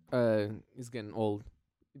he's getting old.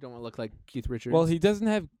 You don't want to look like Keith Richards. Well, he doesn't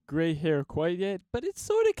have gray hair quite yet, but it's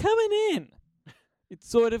sort of coming in. It's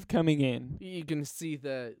sort of coming in. You can see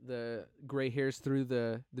the gray hairs through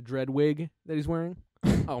the dread wig that he's wearing.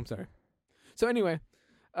 Oh, I'm sorry. So anyway,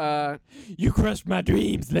 You crushed my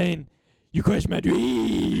dreams, Lane. You crushed my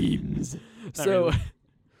dreams. So, really.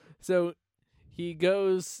 so he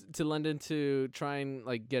goes to London to try and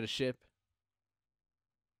like get a ship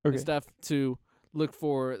Okay. and stuff to look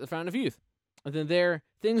for the Fountain of Youth. And then there,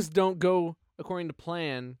 things don't go according to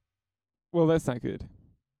plan. Well, that's not good.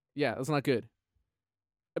 Yeah, that's not good.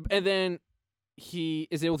 And then he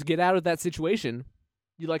is able to get out of that situation.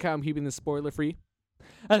 You like how I'm keeping this spoiler free?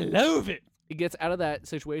 I love it. He gets out of that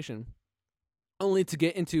situation, only to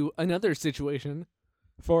get into another situation.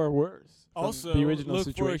 Far worse. from Also, the original look for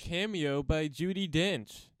a situation. cameo by Judi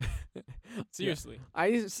Dench. Seriously.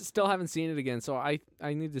 Still haven't seen it again, so I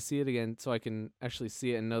need to see it again so I can actually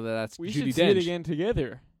see it and know that that's We Judi should Dench. see it again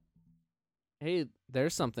together Hey,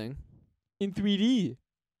 there's something. in 3D.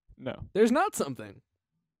 No, There's not something.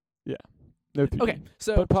 no 3D. Okay,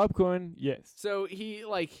 so But popcorn, yes. he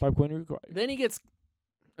like Popcorn required. then he gets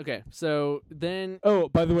okay. So then Oh,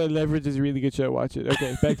 by the way, Leverage is a really good show. Watch it.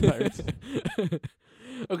 Okay, back to Pirates.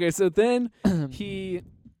 okay, so then he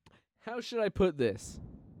how should I put this?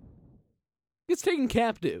 Gets taken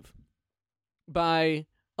captive by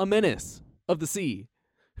a menace of the sea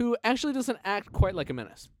who actually doesn't act quite like a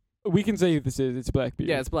menace. We can say who this is. It's Blackbeard.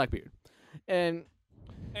 Yeah, it's Blackbeard. And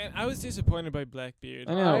And I was disappointed by Blackbeard.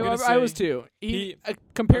 I know. I'm gonna I was say- too. he-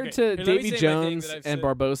 Compared okay, to here, let me Davy say my thing Jones that I've and said.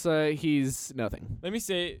 Barbossa, he's nothing. Let me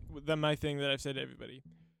say my thing that I've said to everybody.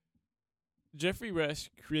 Jeffrey Rush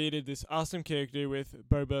created this awesome character with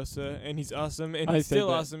Barbossa, and he's awesome, and I he's said still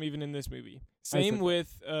that. awesome even in this movie. said Same that.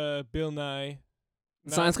 with Bill Nye.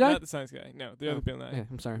 The science guy? Not the science guy. No, the Oh, other Bill Nye. Yeah,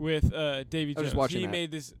 I'm sorry. With Davy I was Jones. just watching He that.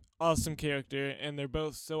 made this awesome character, and they're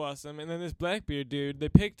both so awesome. And then this Blackbeard dude, they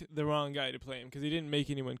picked the wrong guy to play him because he didn't make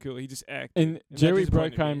anyone cool. He just acted. And that Jerry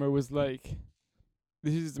disappointed me. Bruckheimer was like,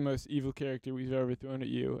 "This is the most evil character we've ever thrown at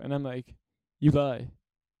you," and I'm like, "You lie,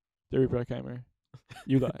 Jerry Bruckheimer.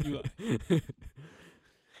 You lie." You lie.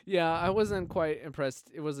 Yeah, I wasn't quite impressed.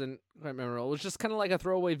 It wasn't quite memorable. It was just kind of like a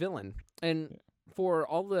throwaway villain. And Yeah. for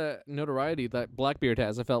all the notoriety that Blackbeard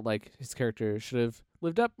has, I felt like his character should have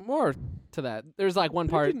lived up more to that. There's like one But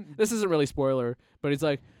it part, didn't- this isn't really spoiler, but he's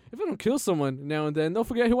like, if I don't kill someone now and then, they'll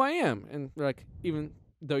forget who I am. And we're like, even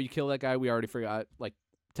though you kill that guy, we already forgot like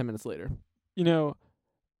 10 minutes later. You know,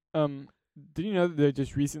 did you know that they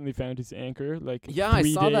just recently found his anchor? Like, Yeah, I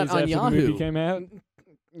 3 saw that days on after the Yahoo. movie came out.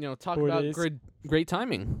 You know, talk 4 about days. great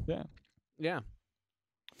timing. Yeah. Yeah.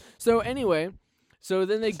 So anyway, so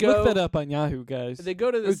then they Let's go. Look that up on Yahoo, guys. They go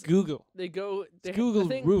to Or this. Google. They go. They, Google the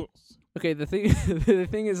thing, rules. Okay, the thing the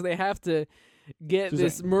thing is they have to get Just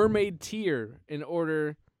this mermaid tear in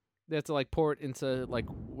order. They have to like pour it into like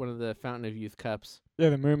one of the Fountain of Youth cups. Yeah,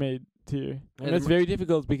 the mermaid tier. Yeah, And the that's very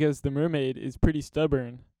difficult because the mermaid is pretty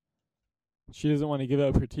stubborn. She doesn't want to give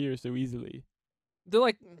up her tear so easily. They're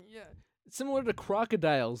like similar to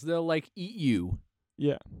crocodiles. They'll like eat you.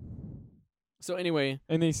 Yeah. So anyway,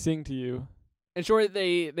 And they sing to you. in short,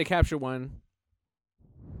 they capture one,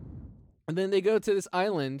 and then they go to this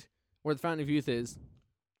island where the Fountain of Youth is,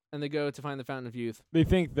 and they go to find the Fountain of Youth. They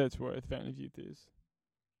think that's where the Fountain of Youth is.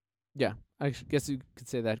 Yeah, I guess you could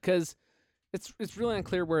say that because it's really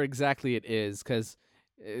unclear where exactly it is because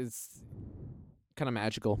it's kind of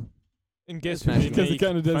magical. And guess It's who they magical. Because it make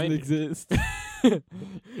kind of doesn't find it? exist.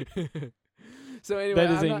 So anyway, That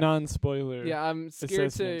is I'm a not- non-spoiler. Yeah, I'm scared to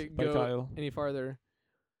assessment by go Kyle. any farther.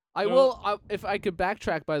 I Well- will if I could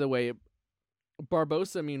backtrack. By the way,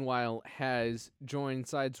 Barbossa meanwhile has joined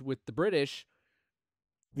sides with the British.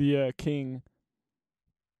 The king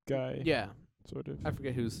guy. Yeah, Sort of. I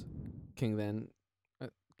forget who's king then.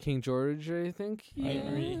 King George, I think.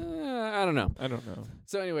 Henry. I don't know. I don't know.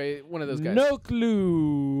 So anyway, one of those guys. No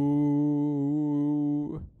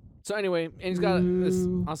clue. So anyway, and he's got this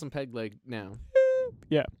Ooh. awesome peg leg now.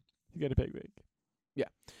 Yeah. You got a peg leg.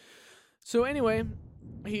 So anyway,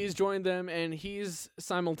 he's joined them and he's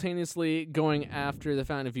simultaneously going after the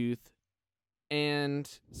Fountain of Youth and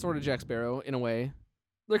sort of Jack Sparrow in a way.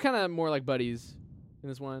 They're kind of more like buddies in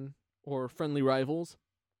this one, or friendly rivals,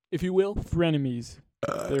 if you will. Frenemies.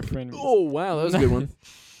 They're frenemies. Oh wow, that was a good one.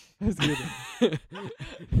 That's a good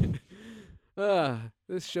one.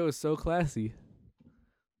 This show is so classy.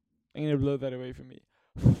 I'm going to blow that away from me.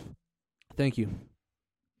 Thank you.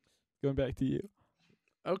 Going back to you.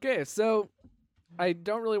 Okay, so I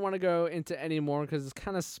don't really want to go into any more because it's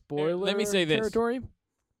kind of spoiler let me say this. territory.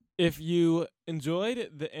 If you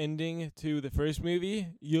enjoyed the ending to the first movie,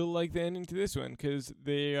 you'll like the ending to this one because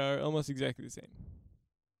they are almost exactly the same.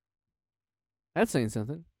 That's saying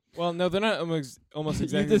something. Well, no, they're not almost You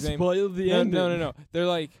exactly the just same. spoiled the No, ending. no. They're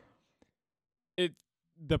like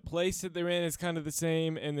the place that they're in is kind of the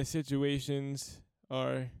same, and the situations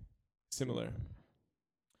are similar.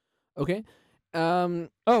 Okay.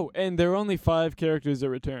 Oh, and there are only 5 characters that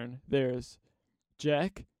return. There's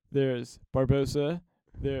Jack, there's Barbosa,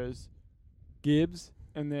 there's Gibbs,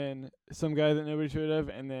 and then some guy that nobody's heard of,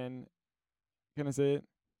 and then, can I say it?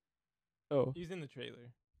 Oh, He's in the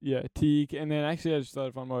trailer. yeah, Teak, and then actually I just thought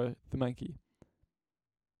of one more, the monkey.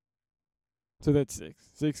 So that's 6.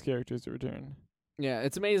 6 characters to return. Yeah,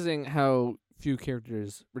 it's amazing how few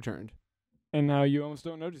characters returned. And now you almost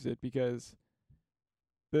don't notice it because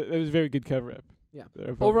that was a very good cover-up. Yeah. There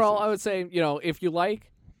are Overall, probably I would say, if you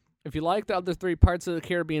like the other 3 Parts of the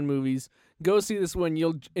Caribbean movies, go see this one.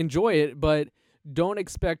 You'll enjoy it, but don't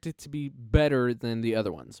expect it to be better than the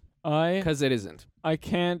other ones, I because it isn't.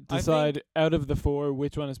 can't I decide out of the 4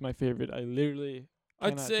 which one is my favorite. I literally I'd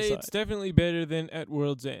cannot say decide. it's definitely better than At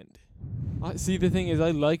World's End. See, the thing is, I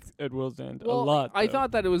liked At World's End a lot. I though.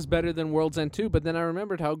 thought that it was better than World's End 2, but then I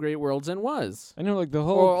remembered how great World's End was. I know, like the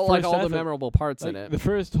whole Or like first all half the of- memorable parts in like, it. the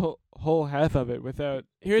first whole half of it without.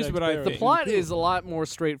 Here's Jack what I Sparrow. The think. plot is a lot more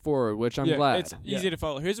straightforward, which I'm yeah, glad. it's easy to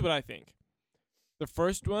follow. Here's what I think. The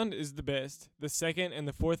first one is the best. The second and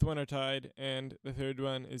the fourth one are tied, and the third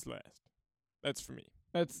one is last. That's for me.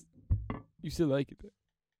 That's you still like it.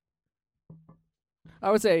 I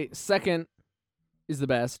would say second is the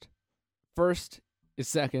best. First is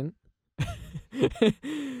second.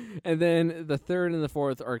 And then the third and the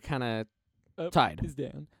fourth are kind of Up tied. is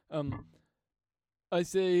down. I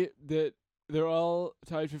say that they're all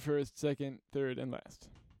tied for first, second, third, and last,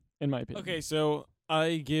 in my opinion. Okay, so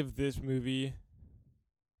I give this movie.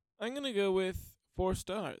 I'm gonna go with 4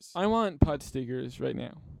 stars. I want pot stickers right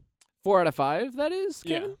now. 4 out of 5, that is,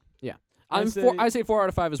 Yeah. Kevin? Yeah. I I say 4 out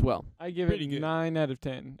of 5 as well. I give Pretty it good. 9 out of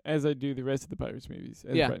 10, as I do the rest of the Pirates movies.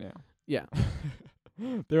 As Yeah. Right now. Yeah.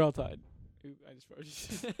 They're all tied. Ooh, I just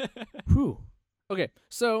farted. Whew. Okay,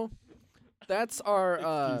 so that's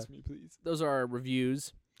our Excuse me, please. those are our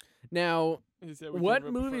reviews. Now, Is that we're what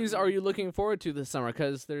talking about movies before? are you looking forward to this summer?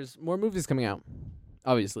 Because there's more movies coming out,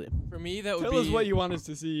 obviously. For me, that would Tell be us what you want us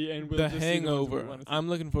to see, and we'll The just see the ones we Hangover. wanna see. I'm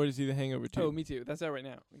looking forward to see The Hangover too. Oh, me too. That's out right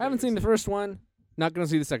now. I haven't seen the first one. Not going to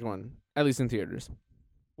see the second one, at least in theaters.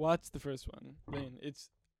 Watch the first one, Lynn. It's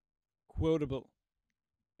quotable,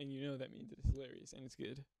 and you know that means it's hilarious and it's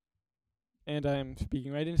good. And I'm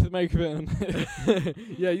speaking right into the microphone.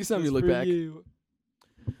 Yeah, you saw me Just look for back. you.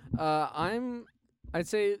 I'd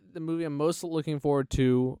say the movie I'm most looking forward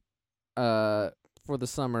to for the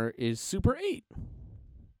summer is Super 8.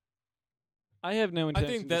 I have no I intention.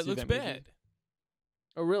 think to that see looks movie. bad.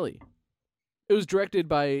 Oh, really? It was directed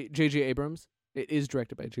by J.J. Abrams. It is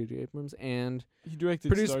directed by J.J. Abrams and He directed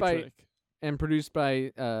Produced Star by- Trek. produced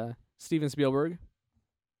by Steven Spielberg.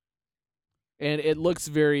 And it looks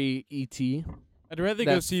very E.T. I'd rather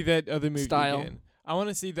go That see that other movie style. again. I want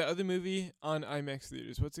to see the other movie on IMAX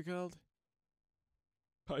theaters. What's it called?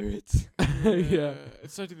 Pirates. Yeah.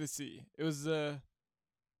 It started with a C. It was Cloverfield.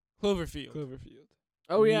 Cloverfield.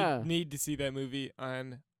 Oh, Need- yeah. Need to see that movie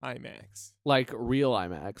on IMAX. Like real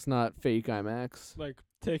IMAX, not fake IMAX. Like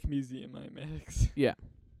Tech Museum IMAX.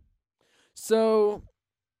 So,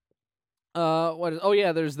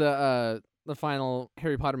 there's the final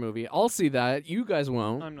Harry Potter movie. I'll see that. You guys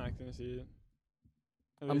won't. I'm not gonna see it.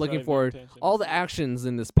 At I'm least I looking have no forward. intention to All the see it. action's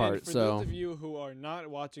in this And part, for so those of you who are not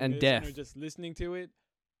watching And this deaf. and are just listening to it,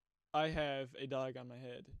 I have a dog on my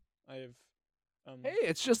head. I have. hey,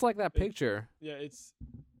 it's just like that It- picture. Yeah, it's.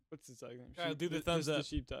 What's its dog name? Kyle, do the thumbs just up. The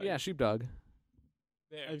sheepdog. Yeah, sheepdog. I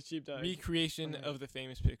There. have sheepdog. Recreation on of the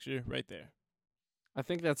famous picture right there. I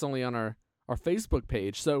think that's only on our Facebook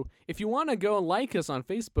page. So if you want to go and like us on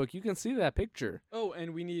Facebook, you can see that picture. Oh,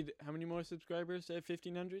 and we need how many more subscribers to have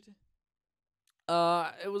 1,500?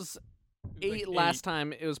 It was It was 8 like last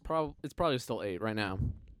time. It's probably still 8 right now.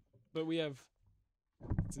 But we have.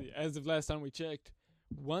 Let's see, as of last time we checked,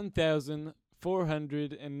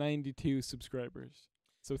 1,492 subscribers.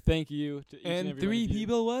 So thank you to each and And every 3 one of you.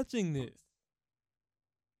 people watching this.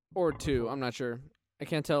 Or 2, I'm not sure. I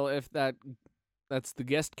can't tell if that's the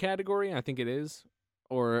guest category. I think it is,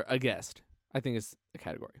 or a guest. I think it's a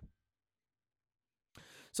category.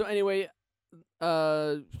 So anyway,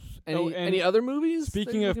 and any other movies? that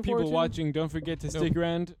Speaking you're of looking forward people to? watching, don't forget to stick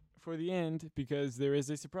around for the end because there is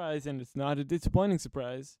a surprise and it's not a disappointing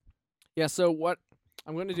surprise. Yeah, so what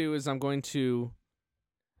I'm going to do is I'm going to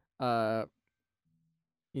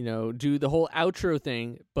do the whole outro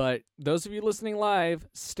thing, but those of you listening live,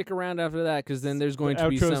 stick around after that cuz then there's going the to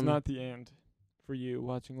be outro's some not the end for you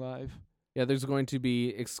watching live. there's going to be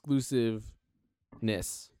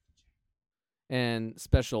exclusiveness and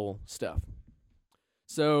special stuff.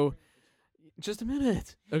 So just a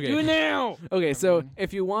minute. Okay. Do it now. Okay, so Mhm.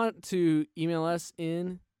 if you want to email us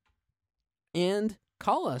in and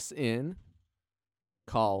call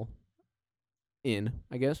in,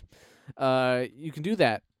 I guess, you can do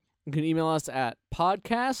that. You can email us at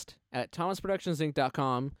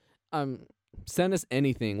podcast@thomasproductionsinc.com. Send us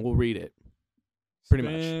anything. We'll read it. Pretty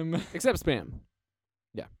much. Spam. Except spam.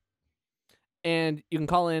 Yeah. And you can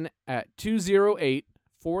call in at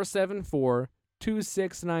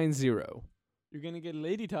 208-474-2690. You're gonna get a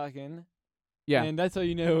lady talking. Yeah. And that's how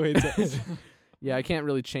you know it's. Yeah, I can't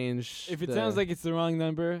really change. If it sounds like it's the wrong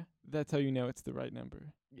number, that's how you know it's the right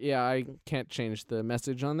number. Yeah, I can't change the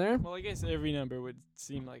message on there. Well, I guess every number would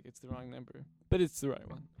seem like it's the wrong number, but it's the right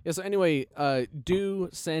one. Yeah, so anyway, do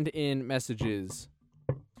send in messages.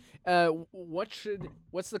 What's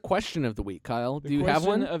the question of the week, Kyle? The Do you have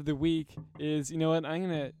one? question of the week is, you know what? I'm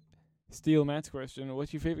gonna steal Matt's question.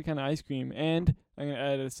 What's your favorite kind of ice cream? And I'm gonna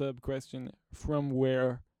add a sub question. From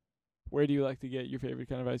where? Where do you like to get your favorite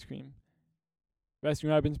kind of ice cream? Baskin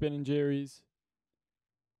Robbins, Ben and Jerry's.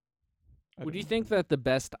 Would you think that the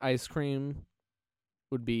best ice cream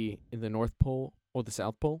would be in the North Pole or the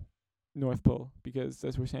South Pole? North Pole, because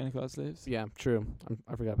that's where Santa Claus lives. Yeah, true.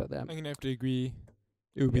 I forgot about that. I'm gonna have to agree.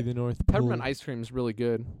 It would be the North Pole. Peppermint ice cream is really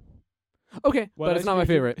good. Okay, What but it's ice not my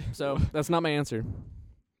cream? favorite, so that's not my answer.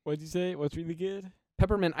 What'd you say? What's really good?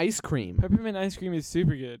 Peppermint ice cream. Peppermint ice cream is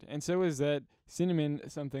super good, and so is that cinnamon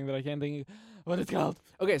something that I can't think of what it's called.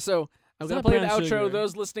 Okay, so I'm It's going to not play the brown outro. sugar.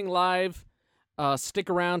 Those listening live, stick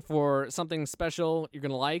around for something special you're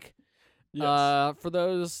going to like. Yes. For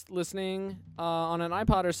those listening on an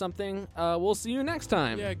iPod or something, we'll see you next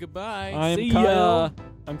time. Yeah, goodbye. I'm see Kyle. ya.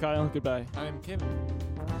 I'm Kyle. Goodbye. I'm Kevin.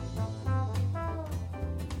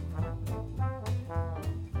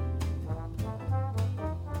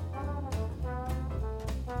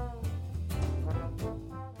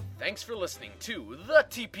 Thanks for listening to the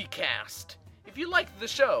TP Cast. If you liked the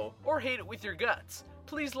show or hate it with your guts,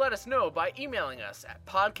 please let us know by emailing us at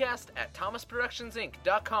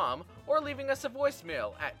podcast@thomasproductionsinc.com or leaving us a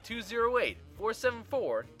voicemail at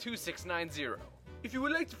 208-474-2690. If you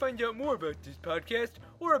would like to find out more about this podcast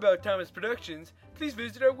or about Thomas Productions, please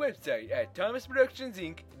visit our website at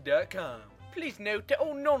thomasproductionsinc.com. Please note that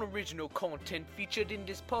all non-original content featured in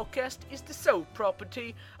this podcast is the sole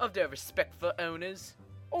property of their respectful owners.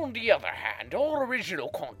 On the other hand, all original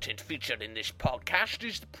content featured in this podcast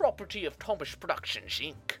is the property of Thomas Productions,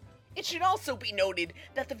 Inc. It should also be noted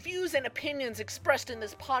that the views and opinions expressed in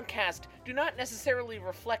this podcast do not necessarily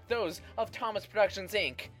reflect those of Thomas Productions,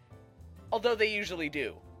 Inc., although they usually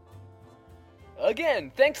do. Again,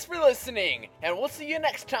 thanks for listening, and we'll see you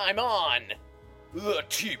next time on the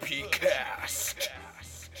TP Cast.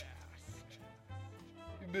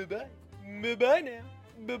 Bye-bye. Bye-bye now.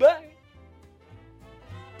 Bye-bye.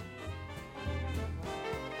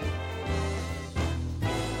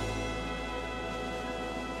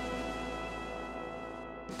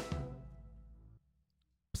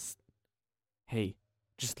 Hey,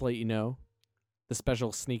 just to let you know, the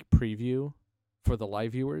special sneak preview for the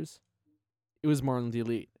live viewers, it was Marlon the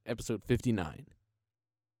Elite, episode 59.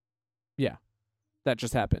 Yeah, that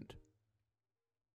just happened.